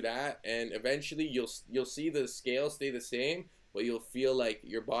do that, and eventually you'll see the scale stay the same, but you'll feel like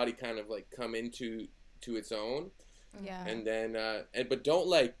your body kind of like come into its own. And then but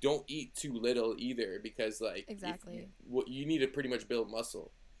don't eat too little either, because like you need to pretty much build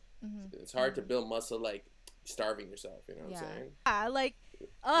muscle. It's hard to build muscle like starving yourself, you know what I'm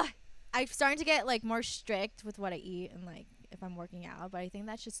saying? I'm starting to get like more strict with what I eat and like if I'm working out, but I think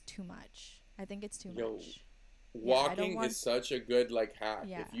that's just too much. I think it's too much. Walking is such a good like hack.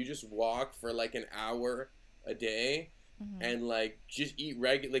 If you just walk for like an hour a day and like just eat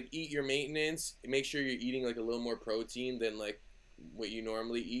eat your maintenance, make sure you're eating like a little more protein than like what you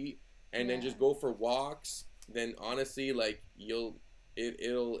normally eat, and then just go for walks, then honestly like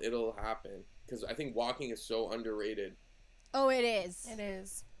it'll happen, because I think walking is so underrated. Oh, it is.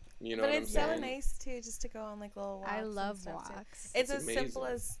 You know but what I'm saying? But it's so nice too, just to go on like little walks. I love walks. It's as simple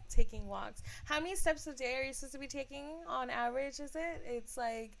as taking walks. How many steps a day are you supposed to be taking on average? Is it? It's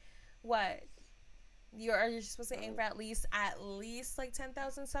like, what? You're supposed to aim for at least like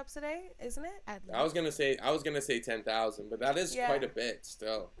 10,000 steps a day, isn't it? I was gonna say 10,000, but that is quite a bit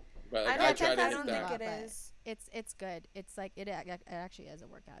still. But like, I try to hit that. It is. It's good. It's like it actually is a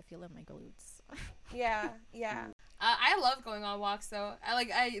workout. I feel it in my glutes. Yeah. I love going on walks though.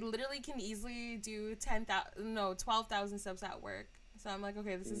 I literally can easily do 12,000 steps at work. So I'm like,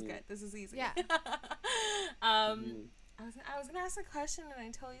 okay, this is good. This is easy. Yeah. I was gonna ask a question and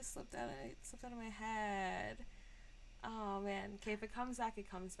I totally slipped out of my head. Oh man. Okay, if it comes back, it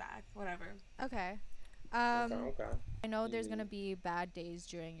comes back. Whatever. Okay. Okay. I know there's gonna be bad days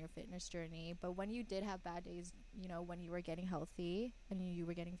during your fitness journey, but when you did have bad days, you know, when you were getting healthy and you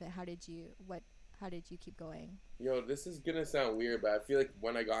were getting fit, how did you keep going? Yo, this is gonna sound weird, but I feel like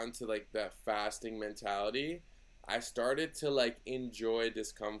when I got into like that fasting mentality, I started to like enjoy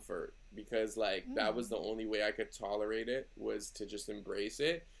discomfort, because like that was the only way I could tolerate it, was to just embrace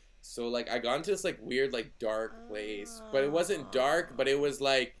it. So like I got into this like weird like dark place, but it wasn't dark, but it was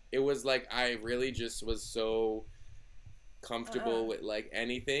like I really just was so comfortable with like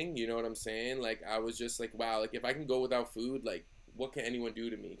anything, you know what I'm saying? Like I was just like, wow, like if I can go without food, like what can anyone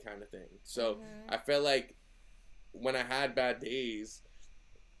do to me kind of thing. So I felt like when I had bad days,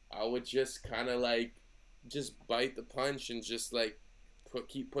 I would just kind of like just bite the punch and just like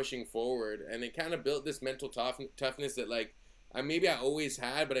keep pushing forward. And it kind of built this mental toughness that like maybe I always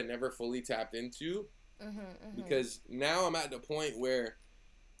had, but I never fully tapped into. Because now I'm at the point where,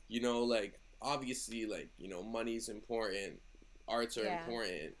 you know, like obviously like, you know, money's important, arts are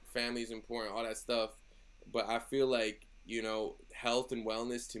important, family's important, all that stuff. But I feel like, you know, health and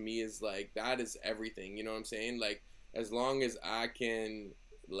wellness to me is like, that is everything. You know what I'm saying? Like, as long as I can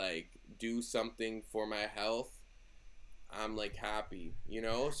like do something for my health, I'm like happy, you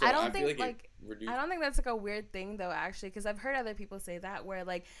know. So I don't think I don't think that's like a weird thing though, actually, because I've heard other people say that where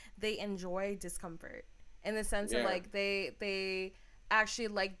like they enjoy discomfort in the sense of like they actually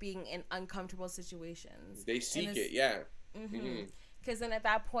like being in uncomfortable situations. They seek it, yeah. Because then at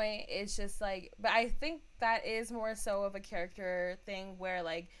that point it's just like, but I think that is more so of a character thing where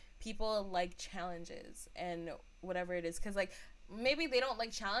like people like challenges and whatever it is, because like maybe they don't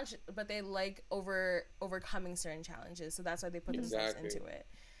like challenge, but they like overcoming certain challenges, so that's why they put themselves into it,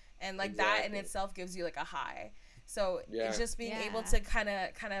 and like that in itself gives you like a high. So it's just being able to kind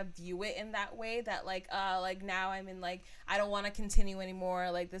of view it in that way, that like now I'm in like, I don't want to continue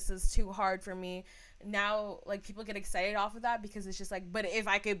anymore, like this is too hard for me now. Like people get excited off of that because it's just like, but if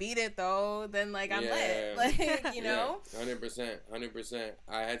I could beat it though, then like I'm lit, like, you know. 100%.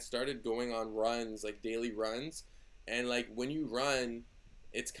 I had started going on runs, like daily runs, and like when you run,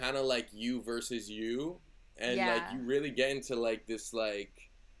 it's kind of like you versus you, and like you really get into like this like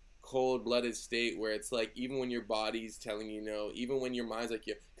cold-blooded state where it's like, even when your body's telling you no, even when your mind's like,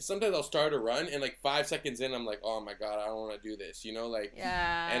 because sometimes I'll start a run and like 5 seconds in I'm like, oh my god, I don't want to do this, you know, like,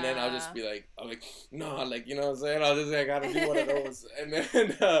 and then I'll just be like, I'm like, no, like, you know what I'm saying, I'll just say I gotta do one of those, and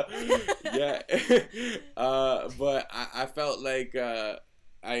then but I felt like I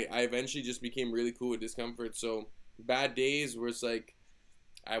eventually just became really cool with discomfort. So bad days where it's like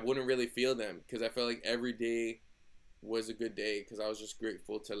I wouldn't really feel them, because I felt like every day was a good day, because I was just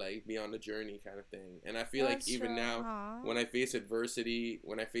grateful to like be on the journey kind of thing. And I feel like even now when I face adversity,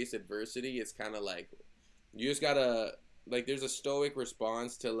 it's kind of like you just gotta, like, there's a stoic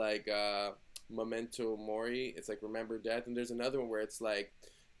response to like memento mori, it's like remember death, and there's another one where it's like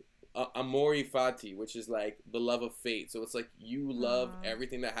amori fati, which is like the love of fate. So it's like you love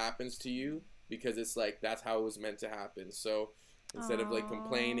everything that happens to you because it's like that's how it was meant to happen. So instead of like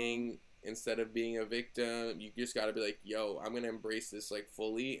complaining, instead of being a victim, you just gotta be like, yo, I'm gonna embrace this like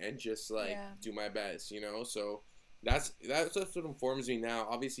fully and just like do my best, you know. So that's what informs me now.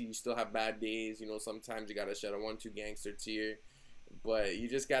 Obviously you still have bad days, you know, sometimes you gotta shed a 1-2 gangster tear, but you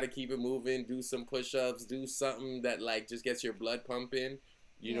just gotta keep it moving, do some push-ups, do something that like just gets your blood pumping,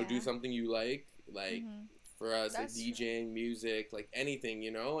 you know, do something you like for us, like DJing, music, like anything, you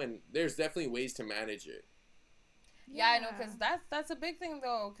know. And there's definitely ways to manage it. Yeah, I know, because that's a big thing,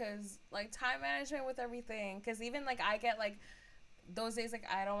 though, because, like, time management with everything, because even, like, I get, like, those days, like,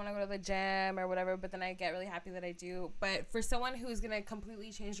 I don't want to go to the gym or whatever, but then I get really happy that I do. But for someone who's going to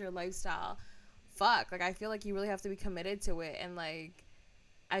completely change your lifestyle, fuck, like, I feel like you really have to be committed to it, and, like,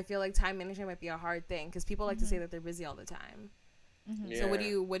 I feel like time management might be a hard thing, because people like to say that they're busy all the time. So what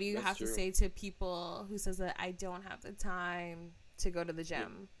do you have to say to people who says that I don't have the time to go to the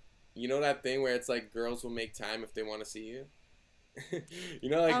gym? You know that thing where it's like girls will make time if they want to see you? You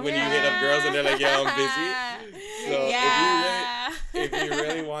know, like when you hit up girls and they're like, yo, I'm busy. So if you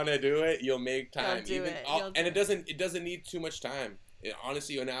really want to do it, you'll make time. And it doesn't need too much time.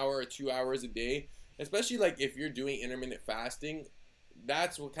 Honestly, an hour or 2 hours a day, especially like if you're doing intermittent fasting,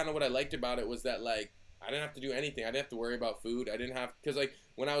 that's what I liked about it, was that like I didn't have to do anything. I didn't have to worry about food. I didn't have, because like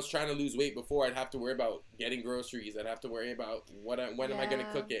when I was trying to lose weight before, I'd have to worry about getting groceries. I'd have to worry about when am I going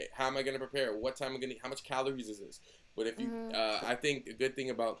to cook it? How am I going to prepare it? What time am I going to eat? How much calories is this? But if you, I think a good thing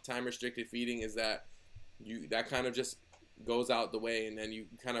about time restricted feeding is that that kind of just goes out the way, and then you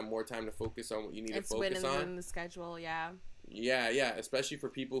kind of more time to focus on what you need to focus on. It's in the schedule, yeah. Yeah, especially for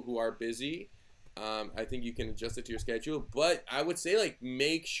people who are busy. I think you can adjust it to your schedule, but I would say like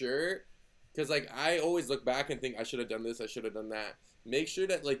make sure, because like I always look back and think I should have done this, I should have done that. Make sure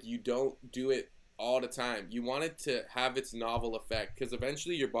that like you don't do it all the time. You want it to have its novel effect, because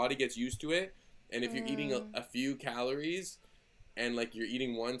eventually your body gets used to it. And if you're eating a few calories and like you're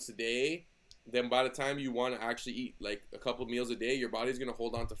eating once a day, then by the time you want to actually eat like a couple meals a day, your body's going to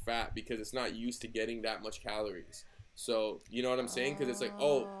hold on to fat because it's not used to getting that much calories. So, you know what I'm saying? Because it's like,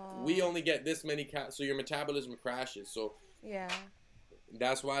 oh, we only get this many calories, so your metabolism crashes. So yeah,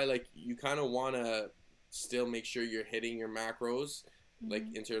 that's why like you kind of want to still make sure you're hitting your macros, like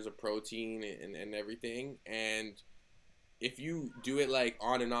in terms of protein and everything. And if you do it like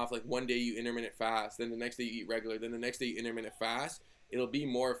on and off, like one day you intermittent fast, then the next day you eat regular, then the next day you intermittent fast, it'll be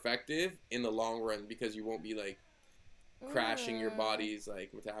more effective in the long run because you won't be like crashing your body's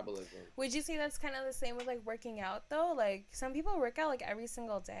like metabolism. Would you say that's kind of the same with like working out though? Like some people work out like every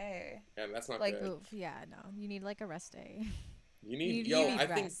single day. Yeah, that's not like, good. Oof, yeah, no. You need like a rest day. You need, You need I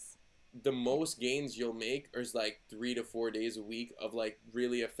think rest. the most gains you'll make is like 3 to 4 days a week of like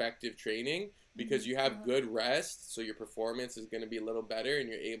really effective training because you have good rest, so your performance is going to be a little better and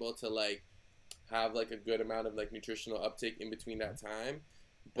you're able to like have like a good amount of like nutritional uptake in between that time.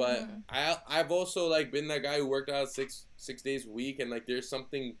 But I've also like been that guy who worked out six days a week, and like there's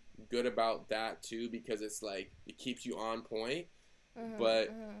something good about that too because it's like it keeps you on point. But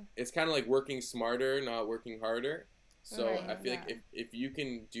it's kind of like working smarter, not working harder. So I feel like if you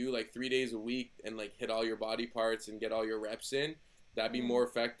can do like 3 days a week and like hit all your body parts and get all your reps in, that'd be more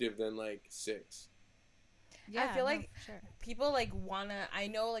effective than like 6. Yeah, I feel no, like sure. people like wanna. I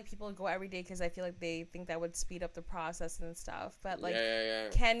know like people go every day because I feel like they think that would speed up the process and stuff. But like,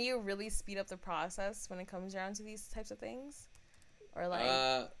 can you really speed up the process when it comes down to these types of things? Or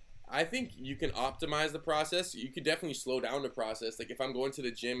like, I think you can optimize the process. You could definitely slow down the process. Like if I'm going to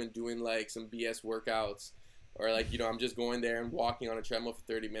the gym and doing like some BS workouts, or like, you know, I'm just going there and walking on a treadmill for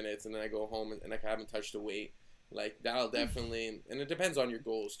 30 minutes and then I go home and I haven't touched a weight. Like that'll definitely, and it depends on your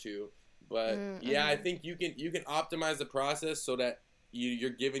goals too. But yeah, I think you can optimize the process so that you're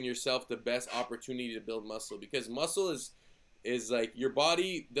giving yourself the best opportunity to build muscle, because muscle is like your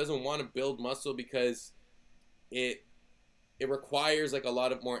body doesn't want to build muscle because it requires like a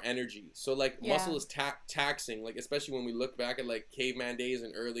lot of more energy. So like muscle is taxing, like especially when we look back at like caveman days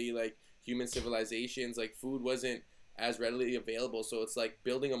and early like human civilizations, like food wasn't as readily available. So it's like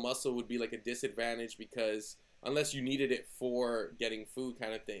building a muscle would be like a disadvantage because unless you needed it for getting food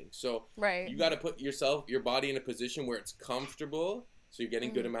kind of thing. So you got to put your body in a position where it's comfortable. So you're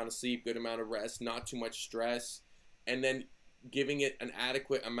getting good amount of sleep, good amount of rest, not too much stress, and then giving it an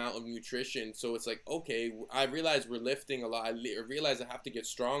adequate amount of nutrition. So it's like, okay, I realize we're lifting a lot. I realize I have to get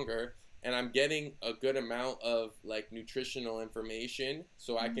stronger, and I'm getting a good amount of like nutritional information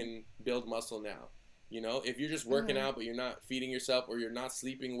so I can build muscle now. You know, if you're just working out but you're not feeding yourself, or you're not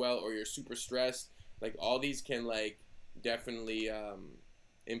sleeping well, or you're super stressed, like all these can like definitely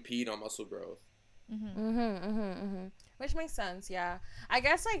impede on muscle growth. Which makes sense. Yeah, I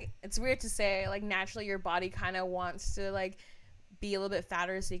guess like it's weird to say like naturally your body kind of wants to like be a little bit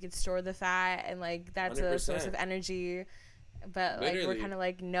fatter so you can store the fat, and like that's 100%. A source of energy, but like we're kind of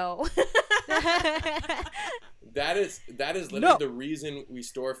like no. That is literally the reason we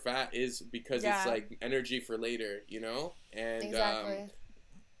store fat, is because it's like energy for later, you know. And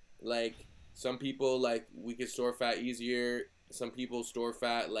like some people, like we can store fat easier. Some people store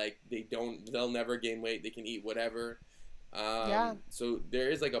fat like they'll never gain weight. They can eat whatever. So there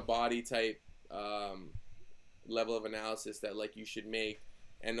is like a body type level of analysis that like you should make.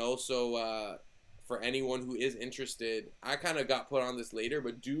 And also for anyone who is interested, I kind of got put on this later,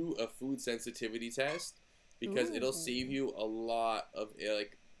 but do a food sensitivity test, because it'll save you a lot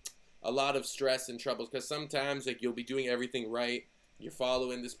of stress and troubles. Because sometimes like you'll be doing everything right, you're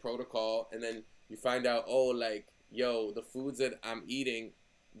following this protocol, and then you find out, oh, like, yo, the foods that I'm eating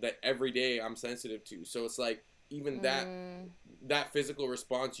that every day I'm sensitive to. So it's like even that physical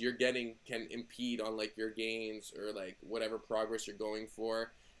response you're getting can impede on like your gains or like whatever progress you're going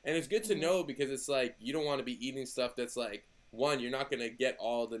for. And it's good to know, because it's like you don't want to be eating stuff that's like, one, you're not going to get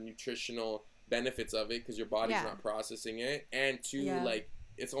all the nutritional benefits of it because your body's not processing it, and two, like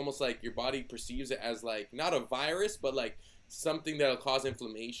it's almost like your body perceives it as like not a virus, but like something that'll cause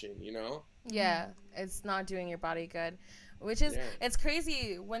inflammation, you know? Yeah, it's not doing your body good, which is it's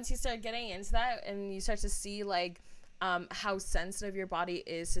crazy once you start getting into that and you start to see like how sensitive your body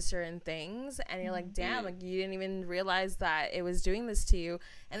is to certain things, and you're like, damn, like you didn't even realize that it was doing this to you.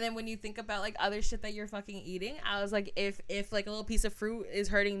 And then when you think about like other shit that you're fucking eating, I was like, if like a little piece of fruit is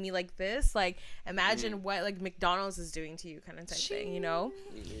hurting me like this, like imagine what like McDonald's is doing to you, kind of type thing, you know?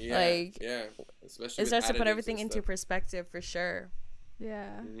 Especially it starts to put everything into perspective for sure.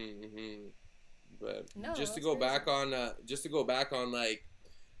 But just to go back on like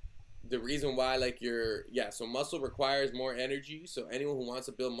the reason why, like so muscle requires more energy. So anyone who wants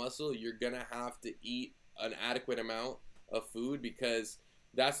to build muscle, you're gonna have to eat an adequate amount of food, because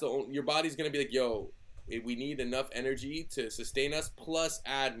that's your body's gonna be like, yo, we need enough energy to sustain us, plus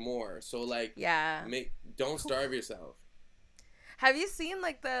add more. So like, don't starve yourself. Have you seen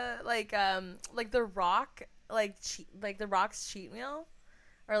like the Rock, like the Rock's cheat meal,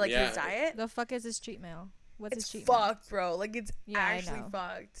 or like his diet? The fuck is his cheat meal? What's his cheat meal? It's fucked, bro. Like it's actually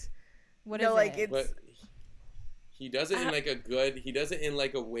fucked. What is like it's He does it in like a good. He does it in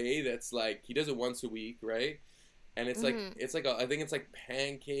like a way that's like he does it once a week, right? And it's like I think it's like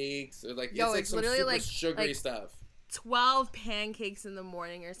pancakes or like it's like some literally super like sugary stuff. 12 pancakes in the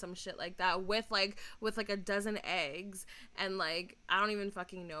morning or some shit like that with like a dozen eggs and like I don't even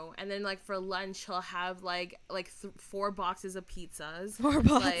fucking know. And then like for lunch he'll have like 4 boxes of pizzas. 4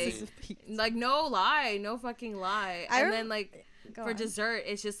 boxes of pizza. Like no lie, no fucking lie. Then like for dessert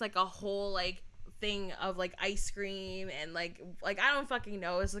it's just like a whole like thing of like ice cream and like I don't fucking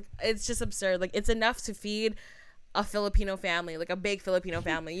know. It's just absurd. Like it's enough to feed a Filipino family, like a big Filipino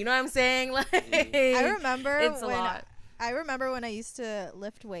family. You know what I'm saying? Like I remember it's a lot. I remember when I used to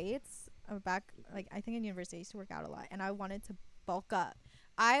lift weights back, like I think in university I used to work out a lot, and I wanted to bulk up.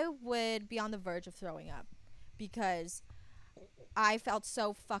 I would be on the verge of throwing up because I felt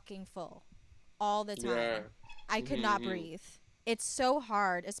so fucking full all the time. Yeah. I could not breathe. It's so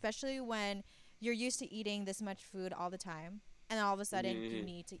hard, especially when you're used to eating this much food all the time, and then all of a sudden you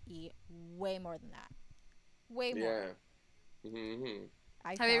need to eat way more than that. Way more. Yeah.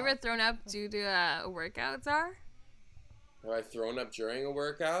 Have you ever thrown up due to workouts? Have I thrown up during a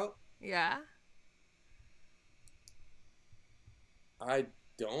workout? Yeah. I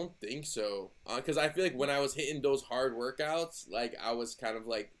don't think so. Because I feel like when I was hitting those hard workouts, like I was kind of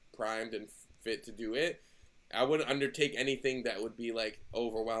like primed and fit to do it. I wouldn't undertake anything that would be like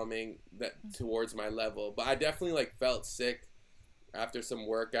overwhelming that towards my level. But I definitely like felt sick after some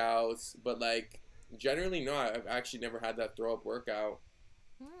workouts. But like generally, no, I've actually never had that throw up workout.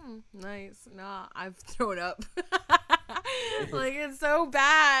 Nice. Nah, I've thrown up. Like it's so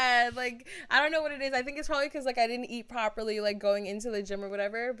bad. Like I don't know what it is. I think it's probably because like I didn't eat properly like going into the gym or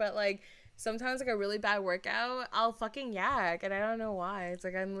whatever. But like sometimes like a really bad workout, I'll fucking yak, and I don't know why. It's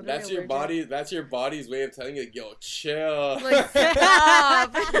like I'm literally That's your body. That's your body's way of telling you, like, yo, chill. Like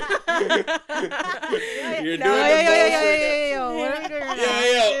stop. You're doing the motion. Yo, what are we doing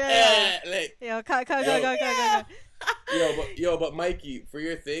right now? Yo, cut. But Mikey, for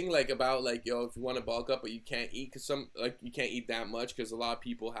your thing, like about like, yo, if you want to bulk up but you can't eat, cause you can't eat that much, cause a lot of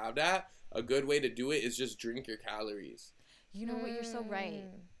people have that. A good way to do it is just drink your calories. You know what? You're so right.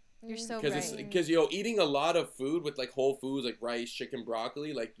 You're so right. Because eating a lot of food with like whole foods like rice, chicken,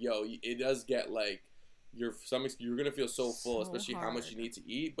 broccoli, like it does get like your stomach. You're gonna feel so full, especially how much you need to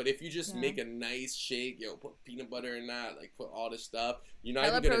eat. But if you just make a nice shake, put peanut butter in that, like put all this stuff, you're not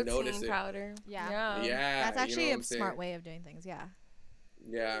even gonna notice it. Powder. Yeah. That's actually a smart way of doing things. Yeah.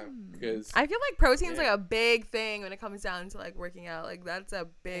 Yeah, because I feel like protein's like a big thing when it comes down to like working out. Like that's a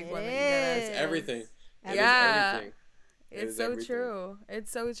big one. It's everything. Yeah. Everything. It's so true.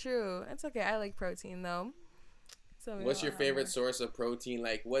 It's so true. It's okay. I like protein though. So what's your favorite source of protein?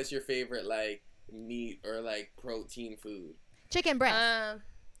 Like, what's your favorite like meat or like protein food? Chicken breast.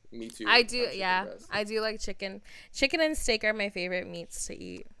 Me too. I do. Yeah, I do like chicken. Chicken and steak are my favorite meats to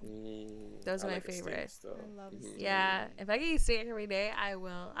eat. Those are my favorite. I love steak. Yeah, if I could eat steak every day, I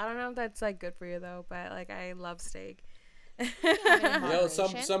will. I don't know if that's like good for you though, but like I love steak.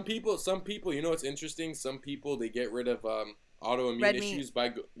 Some people, you know what's interesting? Some people, they get rid of autoimmune issues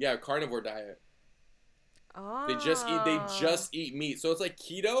by carnivore diet. Oh. They just eat meat. So it's like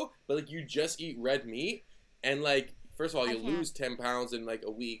keto, but like you just eat red meat, and like first of all, you lose 10 pounds in like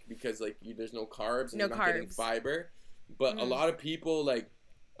a week because like there's no carbs and you're not getting fiber. But a lot of people like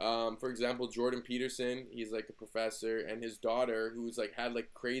for example, Jordan Peterson, he's like a professor, and his daughter, who's like had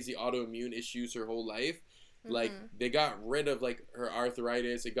like crazy autoimmune issues her whole life. Like they got rid of like her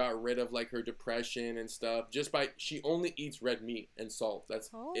arthritis, it got rid of like her depression and stuff just by she only eats red meat and salt.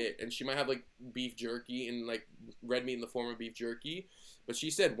 That's it. And she might have like beef jerky and like red meat in the form of beef jerky. But she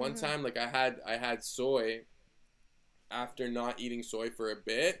said one time like I had soy after not eating soy for a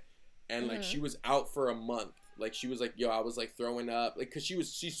bit, and like she was out for a month. Like she was like, yo, I was like throwing up, like cuz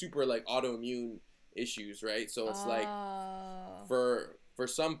she's super like autoimmune issues, right? So it's like for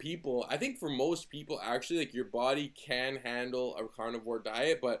some people, I think for most people actually, like your body can handle a carnivore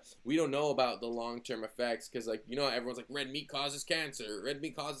diet, but we don't know about the long-term effects because like, you know, everyone's like red meat causes cancer.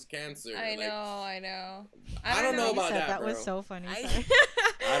 I know. I don't know about that, that bro. Was so funny.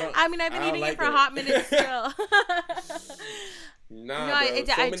 I mean, I've been eating it for a hot minute still.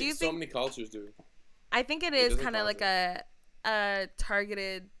 So many cultures do. I think it is kind of like a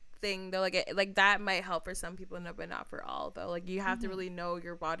targeted thing though, like that might help for some people, but not for all though. Like you have to really know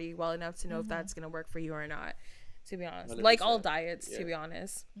your body well enough to know if that's gonna work for you or not, to be honest. 100%. Like all diets, to be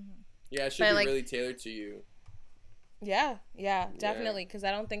honest. Yeah, it should be like, really tailored to you. Yeah, definitely. Because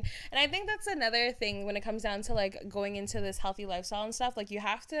I think that's another thing when it comes down to like going into this healthy lifestyle and stuff. Like you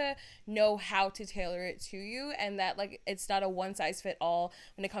have to know how to tailor it to you, and that like it's not a one size fit all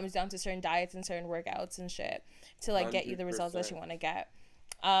when it comes down to certain diets and certain workouts and shit to like get you the results that you want to get.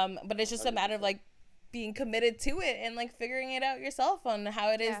 But it's just 100%. A matter of like being committed to it and like figuring it out yourself on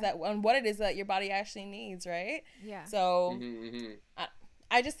how it is on what it is that your body actually needs, right? Yeah. So.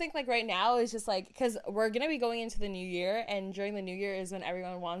 I just think like right now is just like because we're gonna be going into the new year, and during the new year is when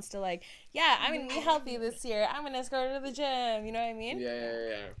everyone wants to like, I'm gonna be healthy this year, I'm gonna go to the gym, you know what I mean?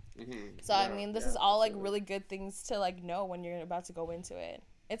 So I mean this is all like really good things to like know when you're about to go into it.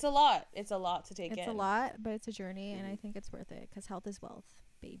 It's a lot to take in. It's a lot, but it's a journey, and I think it's worth it because health is wealth,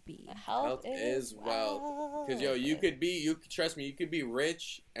 baby. Health is wealth. Because you trust me, you could be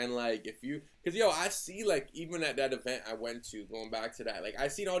rich, and like because I see like even at that event I went to, going back to that, like I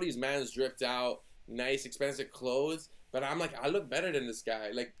seen all these mans dripped out, nice expensive clothes, but I'm like I look better than this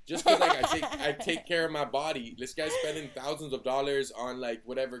guy, like just because like I take care of my body. This guy's spending thousands of dollars on like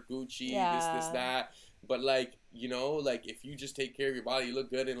whatever Gucci, this that. But like like if you just take care of your body, you look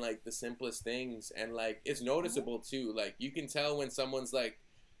good in like the simplest things, and like it's noticeable too. Like you can tell when someone's like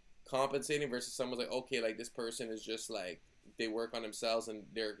compensating versus someone's like, okay, like this person is just like they work on themselves and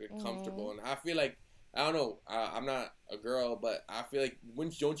they're comfortable. And I feel like I don't know, I'm not a girl, but I feel like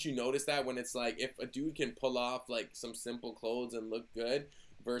don't you notice that when it's like if a dude can pull off like some simple clothes and look good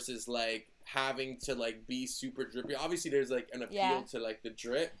versus like having to like be super drippy. Obviously there's like an appeal to like the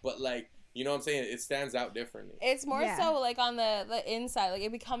drip, but like you know what I'm saying? It stands out differently. It's more so like on the inside. Like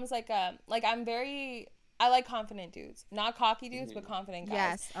it becomes like like I like confident dudes, not cocky dudes, but confident guys.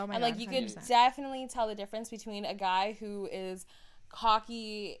 Yes. Oh my God. And like you 100%. Could definitely tell the difference between a guy who is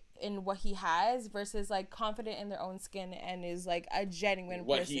cocky in what he has versus like confident in their own skin and is like a genuine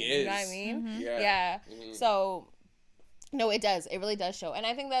what person. He is. You know what I mean? Mm-hmm. Yeah. So no, it does. It really does show. And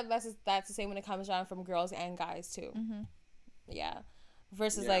I think that's the same when it comes down from girls and guys too. Mm-hmm. Yeah.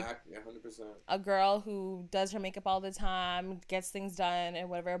 Versus like 100%. A girl who does her makeup all the time, gets things done and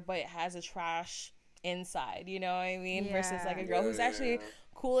whatever, but has a trash inside, you know what I mean? Versus like a girl who's actually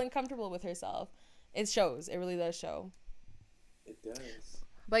cool and comfortable with herself. It shows. It really does show. It does.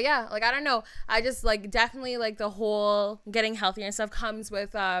 But yeah, like I don't know. I just like definitely like the whole getting healthier and stuff comes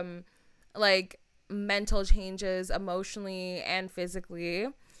with like mental changes emotionally and physically.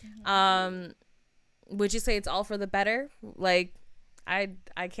 Would you say it's all for the better? Like I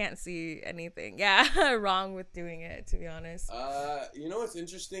can't see anything wrong with doing it, to be honest. You know what's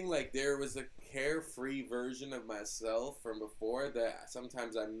interesting? Like there was a carefree version of myself from before that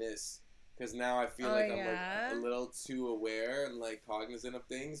sometimes I miss because now I feel I'm like a little too aware and like cognizant of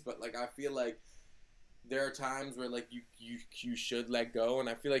things. But like I feel like there are times where like you should let go, and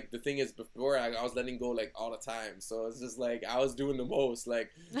I feel like the thing is before I was letting go like all the time, so it's just like I was doing the most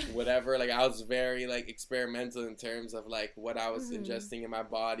like whatever, like I was very like experimental in terms of like what I was ingesting in my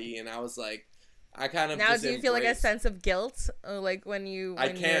body, and I was like I kind of now do you feel like a sense of guilt like when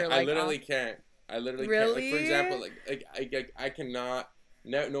I literally can't really can't. Like for example like I cannot.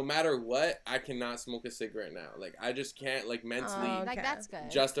 No matter what, I cannot smoke a cigarette now. Like I just can't like mentally like that's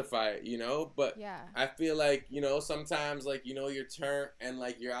good. Justify it, But yeah. I feel like sometimes like you're turned and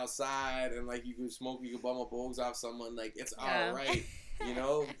like you're outside and like you can smoke, you can bum a bogues off someone, like it's all right,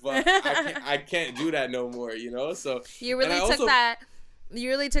 But I can't do that no more, So you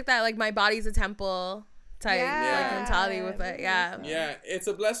really took that like my body's a temple type like mentality with it. Yeah, it's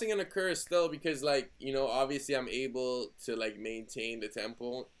a blessing and a curse still because like obviously I'm able to like maintain the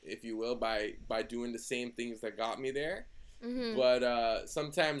tempo, if you will, by doing the same things that got me there. But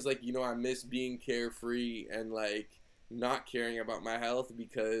sometimes like I miss being carefree and like not caring about my health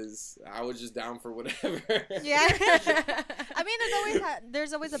because I was just down for whatever. I mean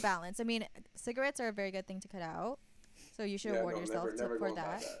there's always a balance. I mean cigarettes are a very good thing to cut out, so you should award yourself for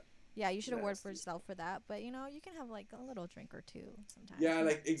that. Yeah, you should award for yourself for that. But, you can have, like, a little drink or two sometimes. Yeah,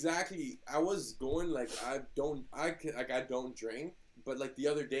 like, exactly. I was going, like, I don't drink. But, like, the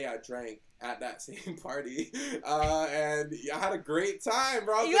other day I drank at that same party. And I had a great time,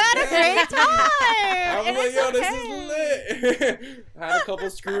 bro. You had a great time! I was like, yo, this is lit. I had a couple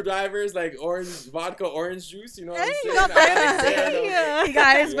screwdrivers, like, vodka orange juice, you know what I'm saying? You got vitamin C. You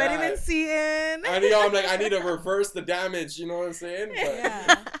guys, vitamin C in. I'm like, I need to reverse the damage, you know what I'm saying?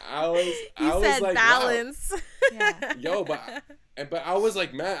 But I was like, balance. Wow. Yo, but I was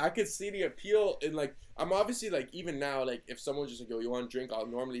like, man, I could see the appeal in like, I'm obviously like, even now, like if someone's just like, yo, you want to drink? I'll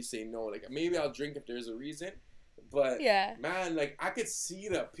normally say no. Like maybe I'll drink if there's a reason. But man, like I could see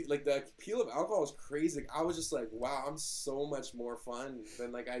the appeal of alcohol was crazy. Like, I was just like, wow, I'm so much more fun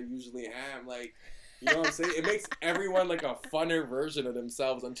than like I usually am. Like You know what I'm saying? It makes everyone like a funner version of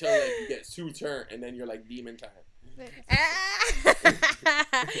themselves until like you get too turned and then you're like demon time.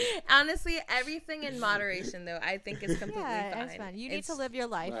 Honestly, everything in moderation though I think is completely fine. It's fine. You need to live your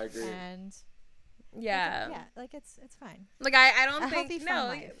life. I agree. And yeah, like it's fine. like I don't A think healthy, no fun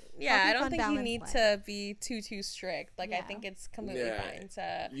life. yeah Healthy, I don't fun, think you balanced need life. to be too strict. Like I Yeah. think it's completely fine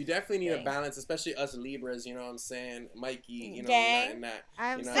to You definitely need a thing. balance, especially us Libras, you know what I'm saying? Mikey, you know, Gang. not in that.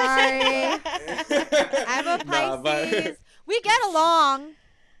 I'm you know? sorry. I'm a Nah, but- Pisces. We get along.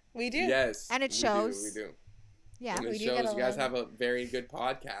 we do. Yes. And it we shows. do. Yeah. And We it do shows get you guys along. have a very good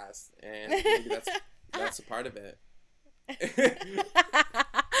podcast, and maybe that's a part of it.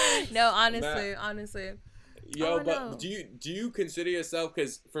 No, honestly. Yo, Oh, but no. do you consider yourself?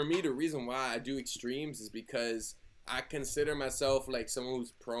 Because for me, the reason why I do extremes is because I consider myself like someone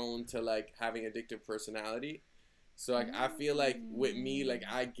who's prone to like having addictive personality. So like I feel like with me, like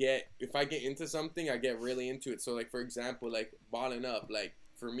if I get into something, I get really into it. So like for example, like balling up, like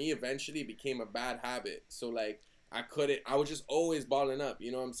for me, eventually it became a bad habit. So like I was just always balling up.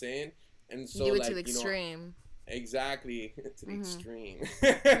 You know what I'm saying? And so You do it like to the extreme. Exactly, to the extreme.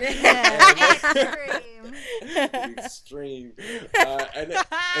 Extreme. The extreme. And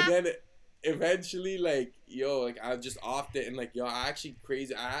then eventually, like, yo, like, I just offed it, and, like, yo, I actually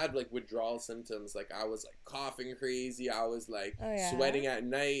crazy. I had, like, withdrawal symptoms. Like, I was, like, coughing crazy. I was, like, Oh, yeah? sweating at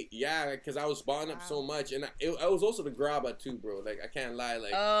night. Yeah, because I was balling up so much. And it was also the grabba, too, bro. Like, I can't lie.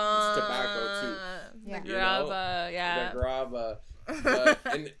 Like, it's tobacco, too. The Yeah. You know? grabba, yeah. The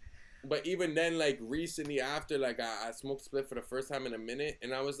grabba. But even then, like, recently after, like, I smoked split for the first time in a minute,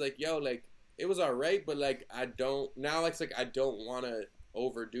 and I was like, yo, like, it was all right, but, like, now it's like I don't want to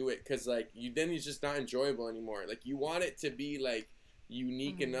overdo it, because, like, it's just not enjoyable anymore. Like, you want it to be, like,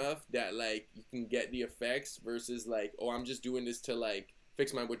 unique enough that, like, you can get the effects versus, like, oh, I'm just doing this to, like,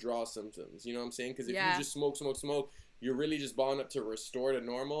 fix my withdrawal symptoms. You know what I'm saying? Because if you just smoke, you're really just balling up to restore to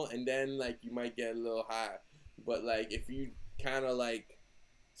normal, and then, like, you might get a little high. But, like, if you kind of, like,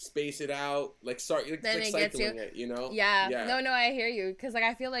 space it out, like start like, Then like it gets cycling it, you know? Yeah. No, I hear you. Because, like,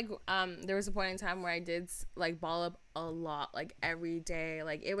 I feel like there was a point in time where I did, like, ball up a lot, like, every day.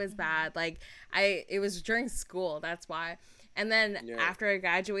 Like, it was bad. Like, it was during school. That's why. And then after I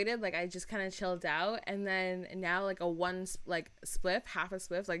graduated, like, I just kind of chilled out. And then now, like, half a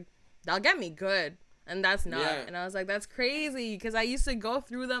spliff, like, that'll get me good. And that's not. Yeah. And I was like, that's crazy. Because I used to go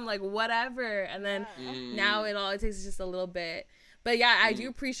through them, like, whatever. And then now it takes is just a little bit. But yeah, I do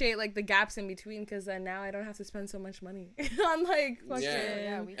appreciate like the gaps in between, because then now I don't have to spend so much money on like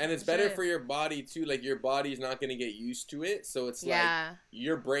fucking. And it's better for your body too. Like your body's not gonna get used to it, so it's like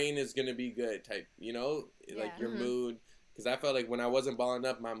your brain is gonna be good type. You know, like your mood. Because I felt like when I wasn't balling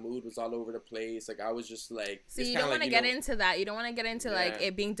up, my mood was all over the place. Like I was just like. See, you don't want to get into that. You don't want to get into like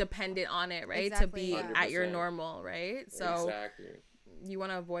it being dependent on it, right? Exactly, to be 100%. at your normal, right? So. Exactly. You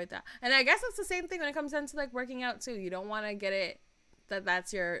want to avoid that. And I guess it's the same thing when it comes down to like working out too. You don't want to get it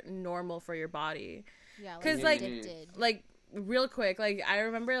that's your normal for your body. Yeah, because like real quick, like I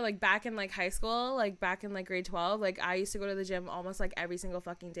remember like back in like high school, like back in like grade 12, like I used to go to the gym almost like every single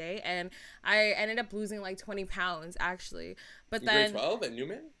fucking day, and I ended up losing like 20 pounds actually. But then grade 12 at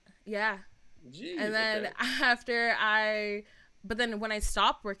Newman? Yeah. Jeez, and then but then when I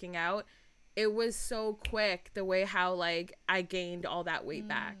stopped working out, it was so quick the way how like I gained all that weight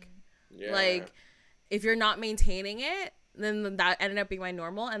back. Yeah. Like if you're not maintaining it, then that ended up being my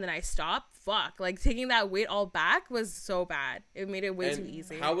normal, and then I stopped. Fuck, like taking that weight all back was so bad. It made it way too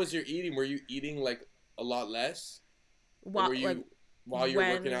easy. How was your eating? Were you eating like a lot less? While you were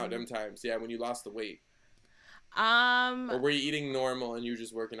working out them times? Yeah, when you lost the weight. Or were you eating normal and you were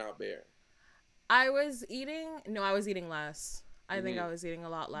just working out bare? I was eating less. I think I was eating a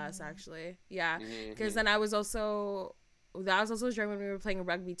lot less actually. Yeah, because then I was also during when we were playing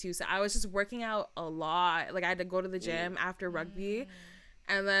rugby too, so I was just working out a lot. Like I had to go to the gym after rugby,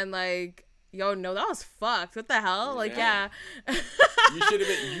 and then like, yo, no, that was fucked. What the hell? Like, yeah.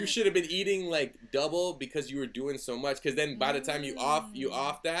 you should have been eating like double, because you were doing so much. Because then by the time you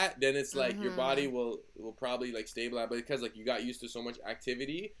off that, then it's like your body will probably like stabilize. But because like you got used to so much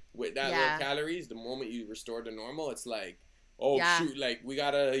activity with that little calories, the moment you restore to normal, it's like, oh shoot, like we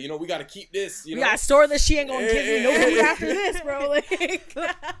gotta keep this. You know? gotta store this. She ain't gonna give me no food after this, bro. Like,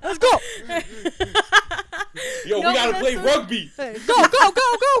 let's go. Yo, we gotta play rugby.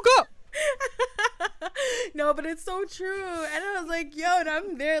 Go. No, but it's so true. And I was like, yo, and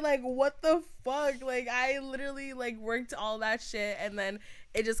I'm there like, what the fuck? Like I literally like worked all that shit, and then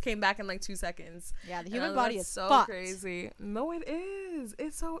it just came back in like 2 seconds. Yeah, the human body is so fucked. crazy. No, it is.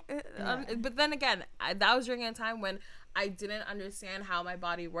 It's so. But then again, that was during a time when I didn't understand how my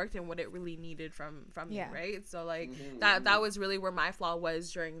body worked and what it really needed from me, Yeah. right? So like Mm-hmm, that was really where my flaw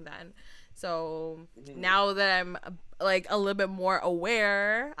was during then. So now that I'm like a little bit more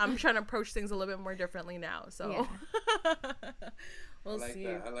aware, I'm trying to approach things a little bit more differently now. So we'll see.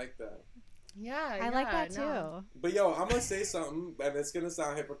 I like that. Yeah, I like that no. too. But yo, I'm gonna say something, and it's gonna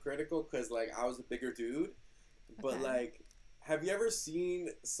sound hypocritical because like I was a bigger dude, but Okay. like, have you ever seen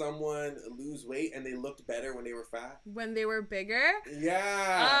someone lose weight and they looked better when they were fat? When they were bigger. Yeah.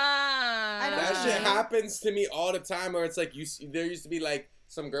 Ah, I don't That shit know. happens to me all the time. Where it's like there used to be like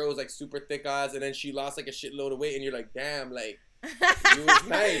some girl with like super thick eyes, and then she lost like a shitload of weight, and you're like, damn, like you was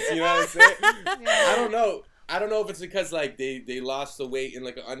nice. You know what I'm saying? I don't know. I don't know if it's because like they lost the weight in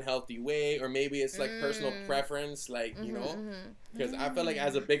like an unhealthy way, or maybe it's like personal preference, like you know. Because I feel like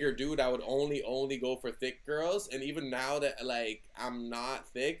as a bigger dude, I would only go for thick girls, and even now that like I'm not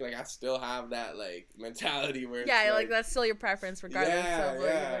thick, like I still have that like mentality where Yeah, it's, like that's still your preference, regardless Yeah, of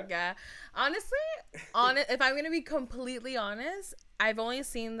yeah. like, yeah. Honestly, if I'm gonna be completely honest, I've only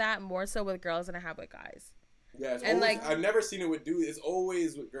seen that more so with girls than I have with guys. yeah. It's and, always, like- I've never seen it with dudes. It's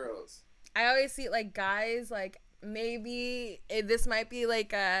always with girls. I always see like guys, like maybe this might be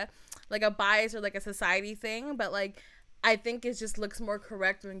like a bias or like a society thing, but like I think it just looks more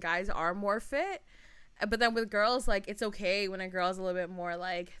correct when guys are more fit. But then with girls, like it's okay when a girl's a little bit more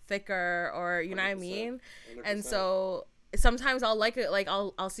like thicker, or you know what I 100%, mean. 100%. And so sometimes I'll like it, like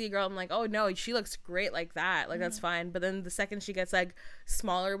I'll see a girl, I'm like, oh no, she looks great like that, like that's fine. But then the second she gets like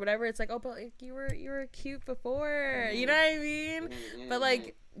smaller or whatever, it's like, oh, but like you were cute before, you know what I mean? But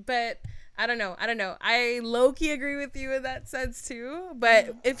like, but I don't know. I low-key agree with you in that sense too.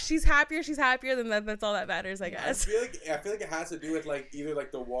 But if she's happier, then that's all that matters, I guess. I feel like it has to do with like either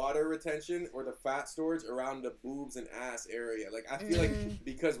like the water retention or the fat storage around the boobs and ass area. Like I feel like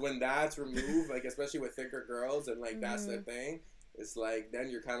because when that's removed, like especially with thicker girls and like that's the thing, it's like then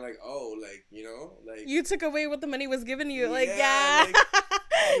you're kind of like, oh, like you know, like You took away what the money was given you. Like, Yeah, yeah. like,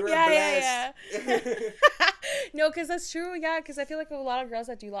 you were yeah. blessed. No, because that's true. Yeah, because I feel like a lot of girls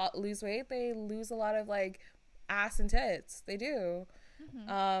that do lose weight, they lose a lot of like ass and tits. They do.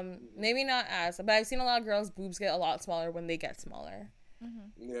 Maybe not ass, but I've seen a lot of girls' boobs get a lot smaller when they get smaller.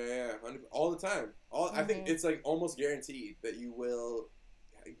 Yeah, all the time. I think it's like almost guaranteed that you will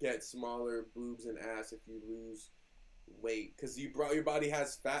get smaller boobs and ass if you lose weight because your body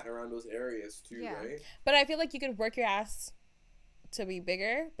has fat around those areas too, Yeah. right? But I feel like you could work your ass to be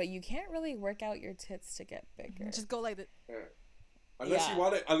bigger, but you can't really work out your tits to get bigger. Just go like this. Yeah. Unless Yeah. you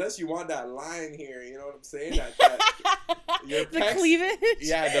want it, unless you want that line here, you know what I'm saying? That your The pecs, cleavage.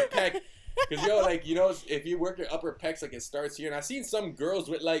 yeah, the pec. Because yo, like you know, if you work your upper pecs, like it starts here, and I've seen some girls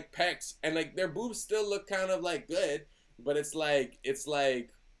with like pecs, and like their boobs still look kind of like good, but it's like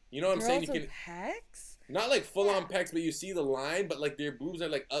you know what I'm saying? You Girls can with pecs? not like full on pecs, but you see the line, but like their boobs are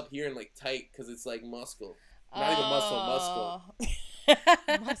like up here and like tight because it's like muscle. Not even muscle.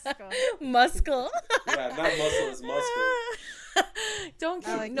 Muscle. Yeah, not muscle, it's muscle. Don't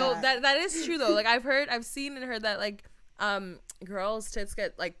I keep, like no, that. that is true though. Like I've seen and heard that like girls' tits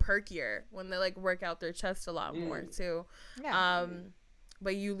get like perkier when they like work out their chest a lot more too. Yeah.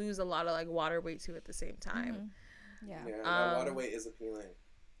 But you lose a lot of like water weight too at the same time. Yeah. Yeah, that water weight is appealing.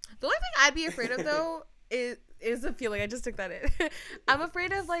 The only thing I'd be afraid of though is the feeling. I just took that in. I'm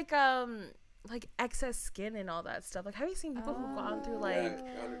afraid of like excess skin and all that stuff. Like, have you seen people who've gone through like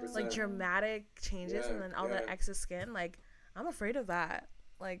Yeah, 100%. like dramatic changes Yeah, and then all that yeah. excess skin? Like, I'm afraid of that.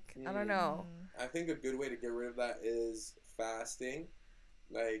 Like, I don't know. I think a good way to get rid of that is fasting,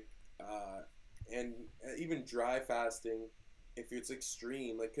 like, and even dry fasting if it's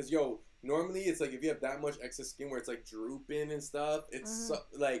extreme. Like, cause yo, normally it's like if you have that much excess skin where it's like drooping and stuff, it's so,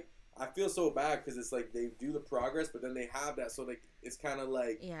 like I feel so bad because it's like they do the progress, but then they have that, so like it's kind of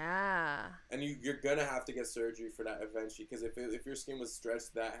like Yeah. and you're gonna have to get surgery for that eventually because if your skin was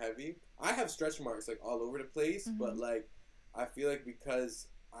stretched that heavy, I have stretch marks like all over the place, but like I feel like because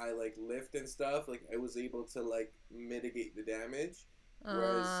I like lift and stuff, like I was able to like mitigate the damage.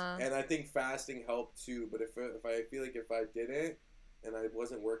 Whereas, and I think fasting helped too. But if I feel like if I didn't and I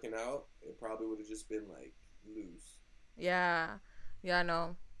wasn't working out, it probably would have just been like loose. Yeah. Yeah,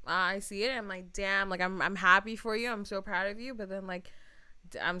 no. I see it. I'm like, damn, like I'm happy for you. I'm so proud of you. But then like,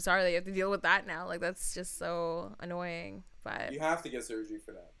 I'm sorry that you have to deal with that now. Like that's just so annoying. But You have to get surgery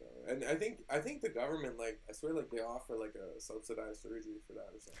for that though. And I think the government, like I swear, like they offer like a subsidized surgery for that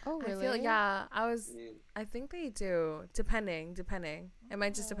or something. Oh, really? I feel yeah. I think they do. Depending. It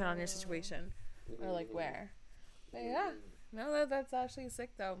might just depend on your situation or like where. But yeah. No, that's actually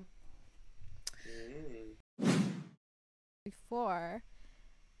sick though. Before,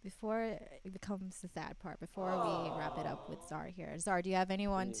 before it becomes the sad part, before we wrap it up with Czar here. Czar, do you have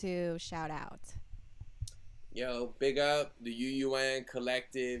anyone to shout out? Yo, big up the UUN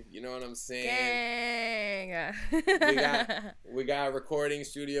collective. You know what I'm saying? Gang. we got a recording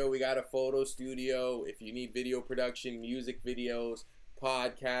studio. We got a photo studio. If you need video production, music videos,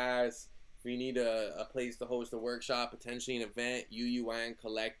 podcasts, if you need a place to host a workshop, potentially an event, UUN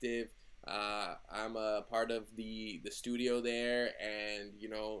collective. I'm a part of the studio there, and you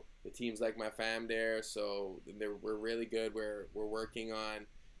know the team's like my fam there. So we're really good. We're working on,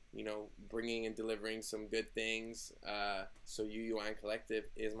 you know, bringing and delivering some good things. So UUN Collective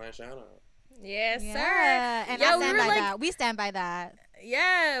is my shout out. Yes, Yeah. sir. And Yeah, I we stand were by like- that. We stand by that.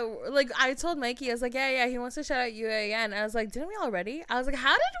 Yeah, like I told Mikey, I was like, yeah, he wants to shout out UAN. I was like, didn't we already? I was like,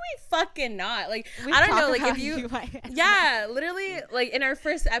 how did we fucking not? Like, We've I don't know, talked like about if you, UIN. yeah, literally, like in our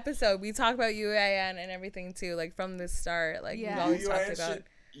first episode, we talked about UAN and everything too, like from the start, like Yeah. we've always talked about.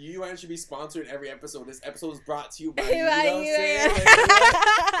 UUN should be sponsored every episode. This episode is brought to you by By you know what I'm saying?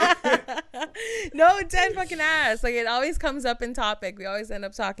 Like, No, dead fucking ass. Like it always comes up in topic. We always end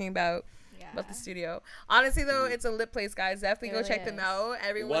up talking about the studio. Honestly though, it's a lit place, guys. Definitely It go really check them is. out.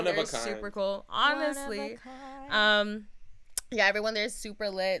 Everyone One of there a is kind. super cool. One of a Honestly. kind. Yeah, everyone there is super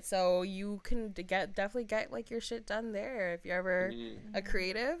lit, so you can definitely get like your shit done there. If you're ever a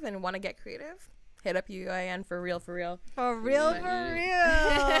creative and want to get creative, hit up UIN for real. For real, for Mhm. real.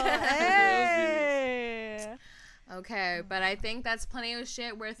 Hey. Okay, but I think that's plenty of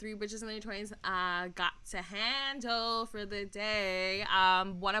shit where three bitches in their 20s got to handle for the day.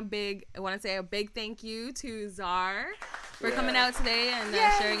 Want to say a big thank you to Czar for coming out today and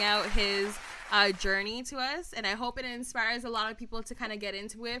sharing out his journey to us, and I hope it inspires a lot of people to kind of get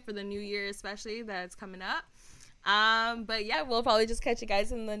into it for the new year, especially that's coming up. But yeah, we'll probably just catch you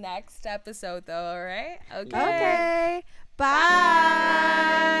guys in the next episode though. All right? Okay. Okay. Bye.